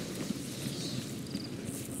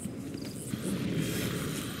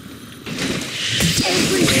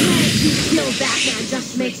 Every time you kill Batman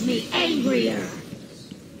just makes me angrier.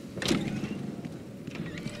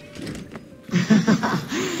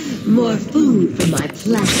 More food for my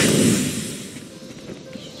plans.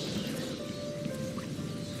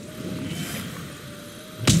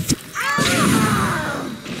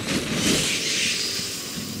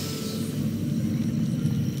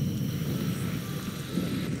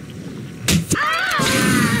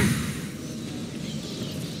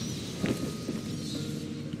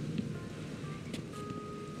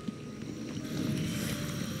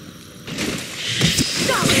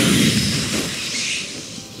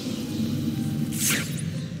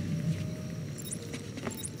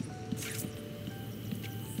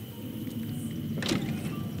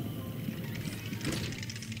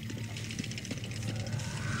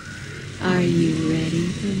 Are you ready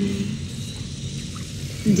for me?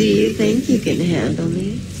 Do you think you can handle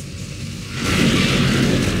me?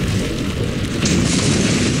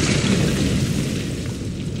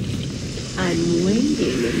 I'm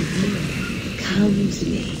waiting in here. Come to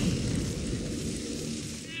me.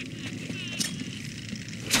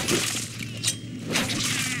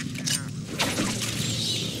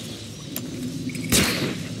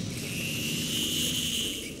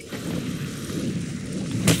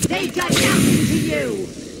 They've got nothing to you!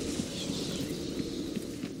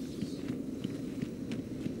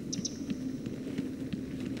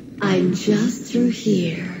 I'm just through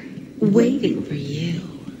here, waiting for you.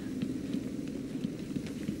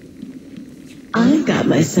 I've got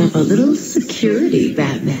myself a little security,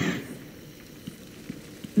 Batman.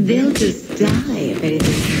 They'll just die if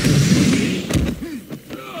anything happens to me.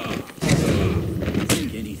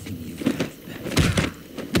 Take anything you have, Batman.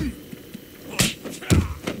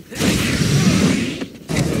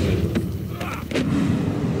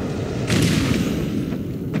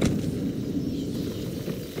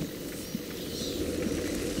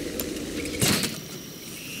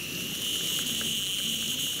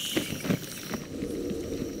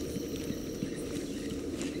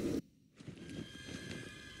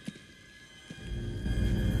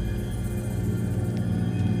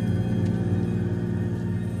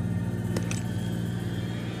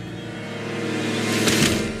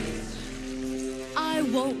 I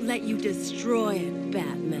won't let you destroy it,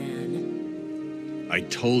 Batman. I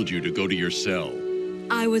told you to go to your cell.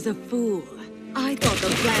 I was a fool. I thought the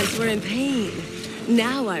plants were in pain.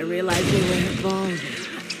 Now I realize they were evolving,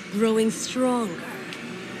 growing stronger.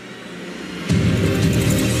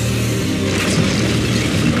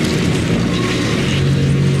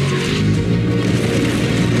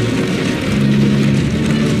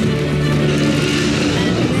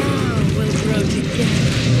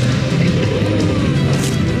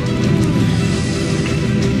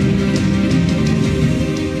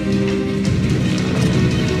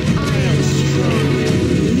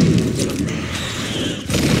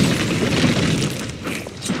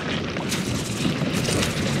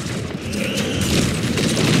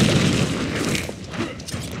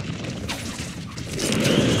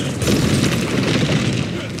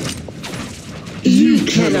 You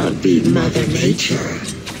cannot beat Mother Nature,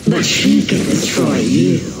 but she can destroy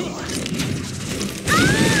you.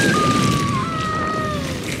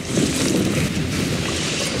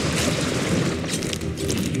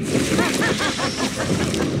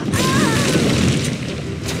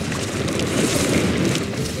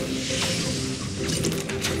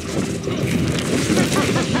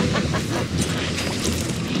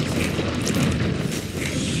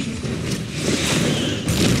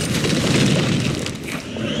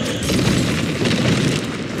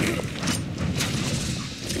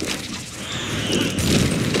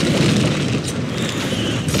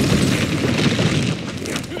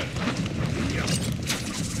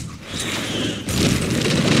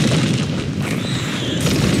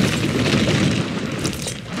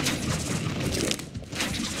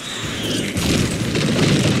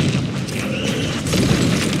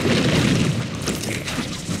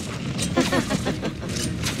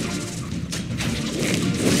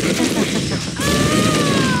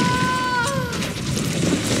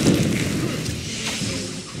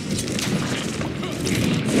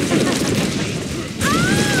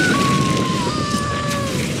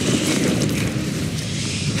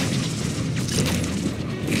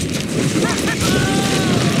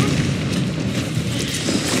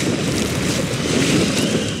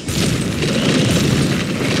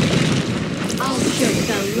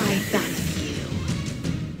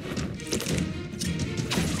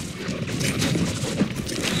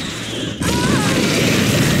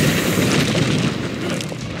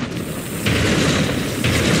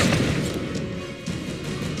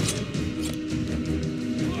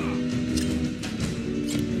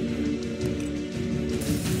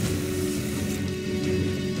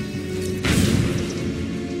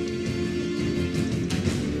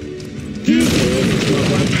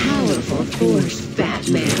 Force,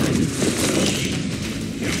 Batman.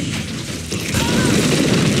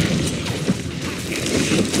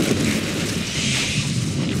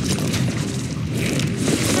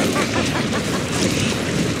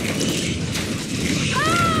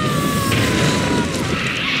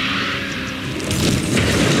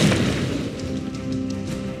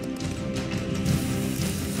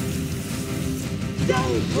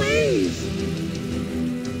 No, please!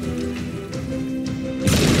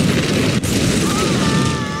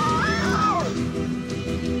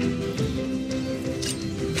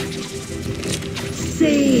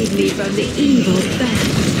 Save me from the evil bats.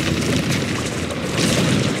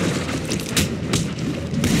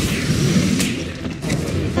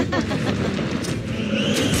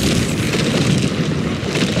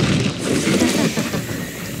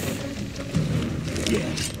 Yeah,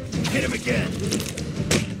 hit him again.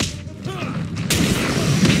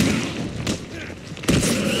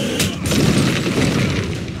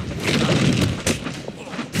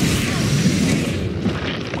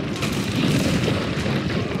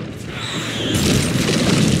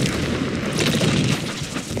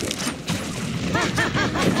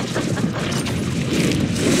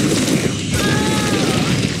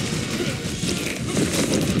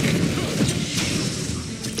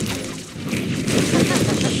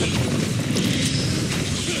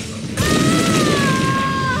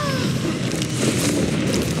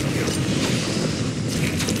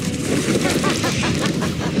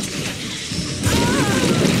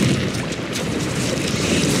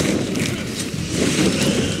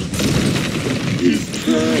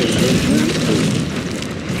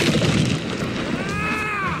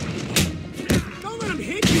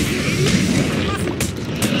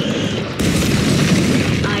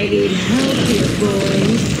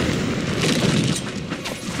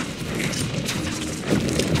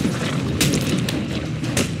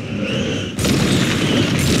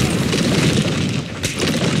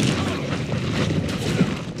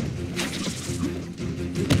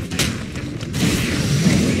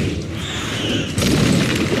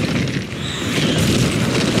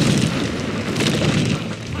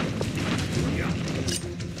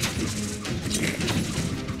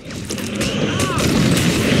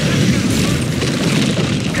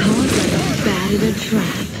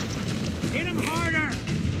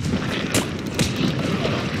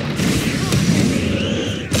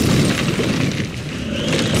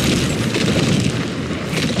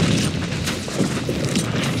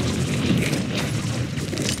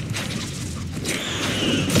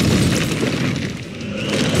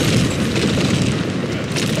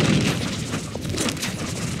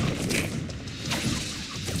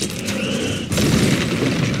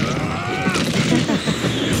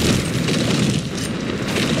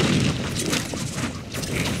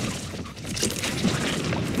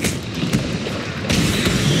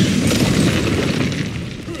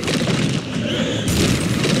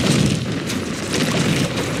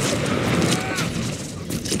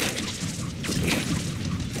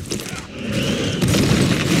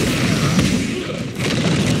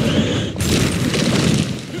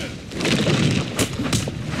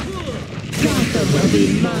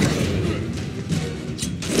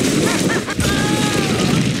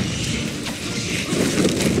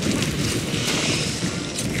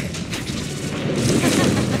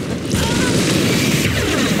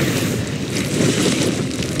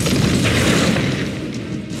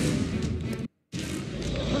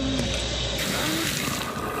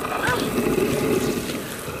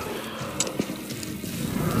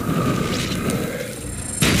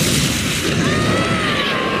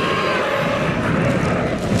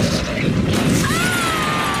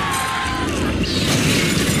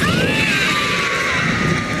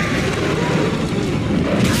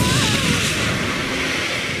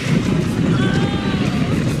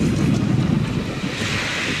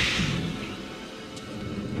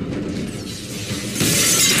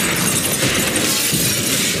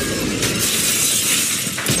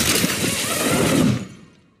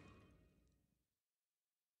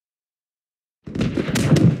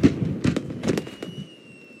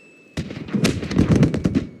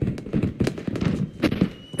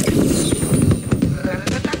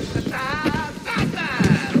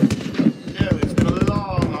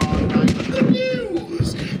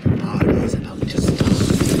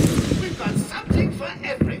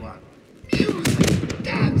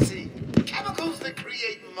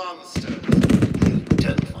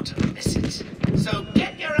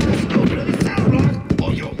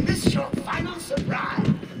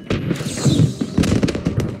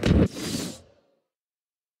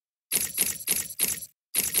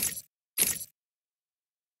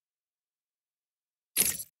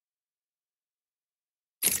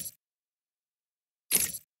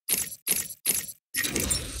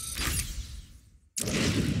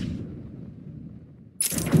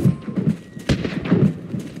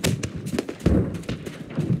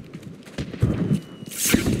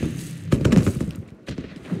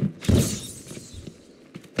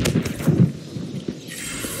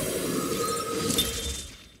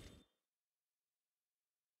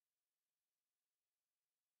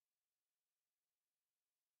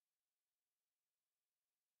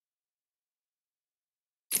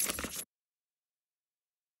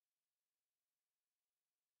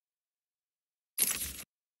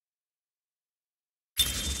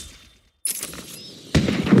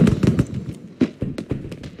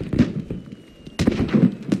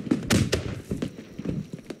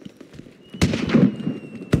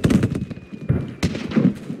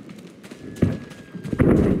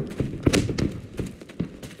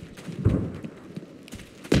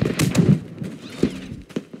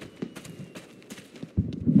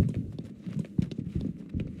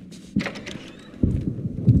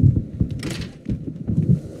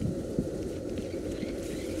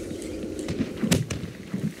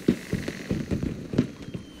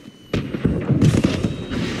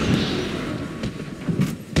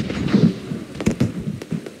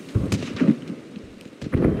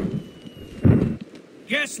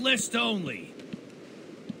 Guest list only.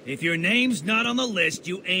 If your name's not on the list,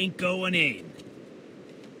 you ain't going in.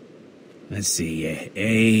 Let's see,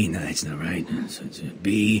 A, no, that's not right. So it's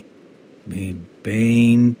B,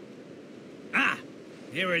 Bane. Ah,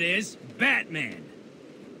 here it is, Batman.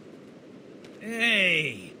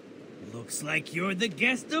 Hey, looks like you're the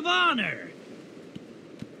guest of honor.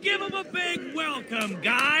 Give him a big welcome,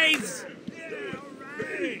 guys. Yeah, all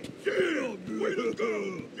right. Get him, way to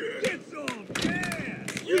go. Get some, yeah.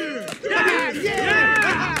 Yeah.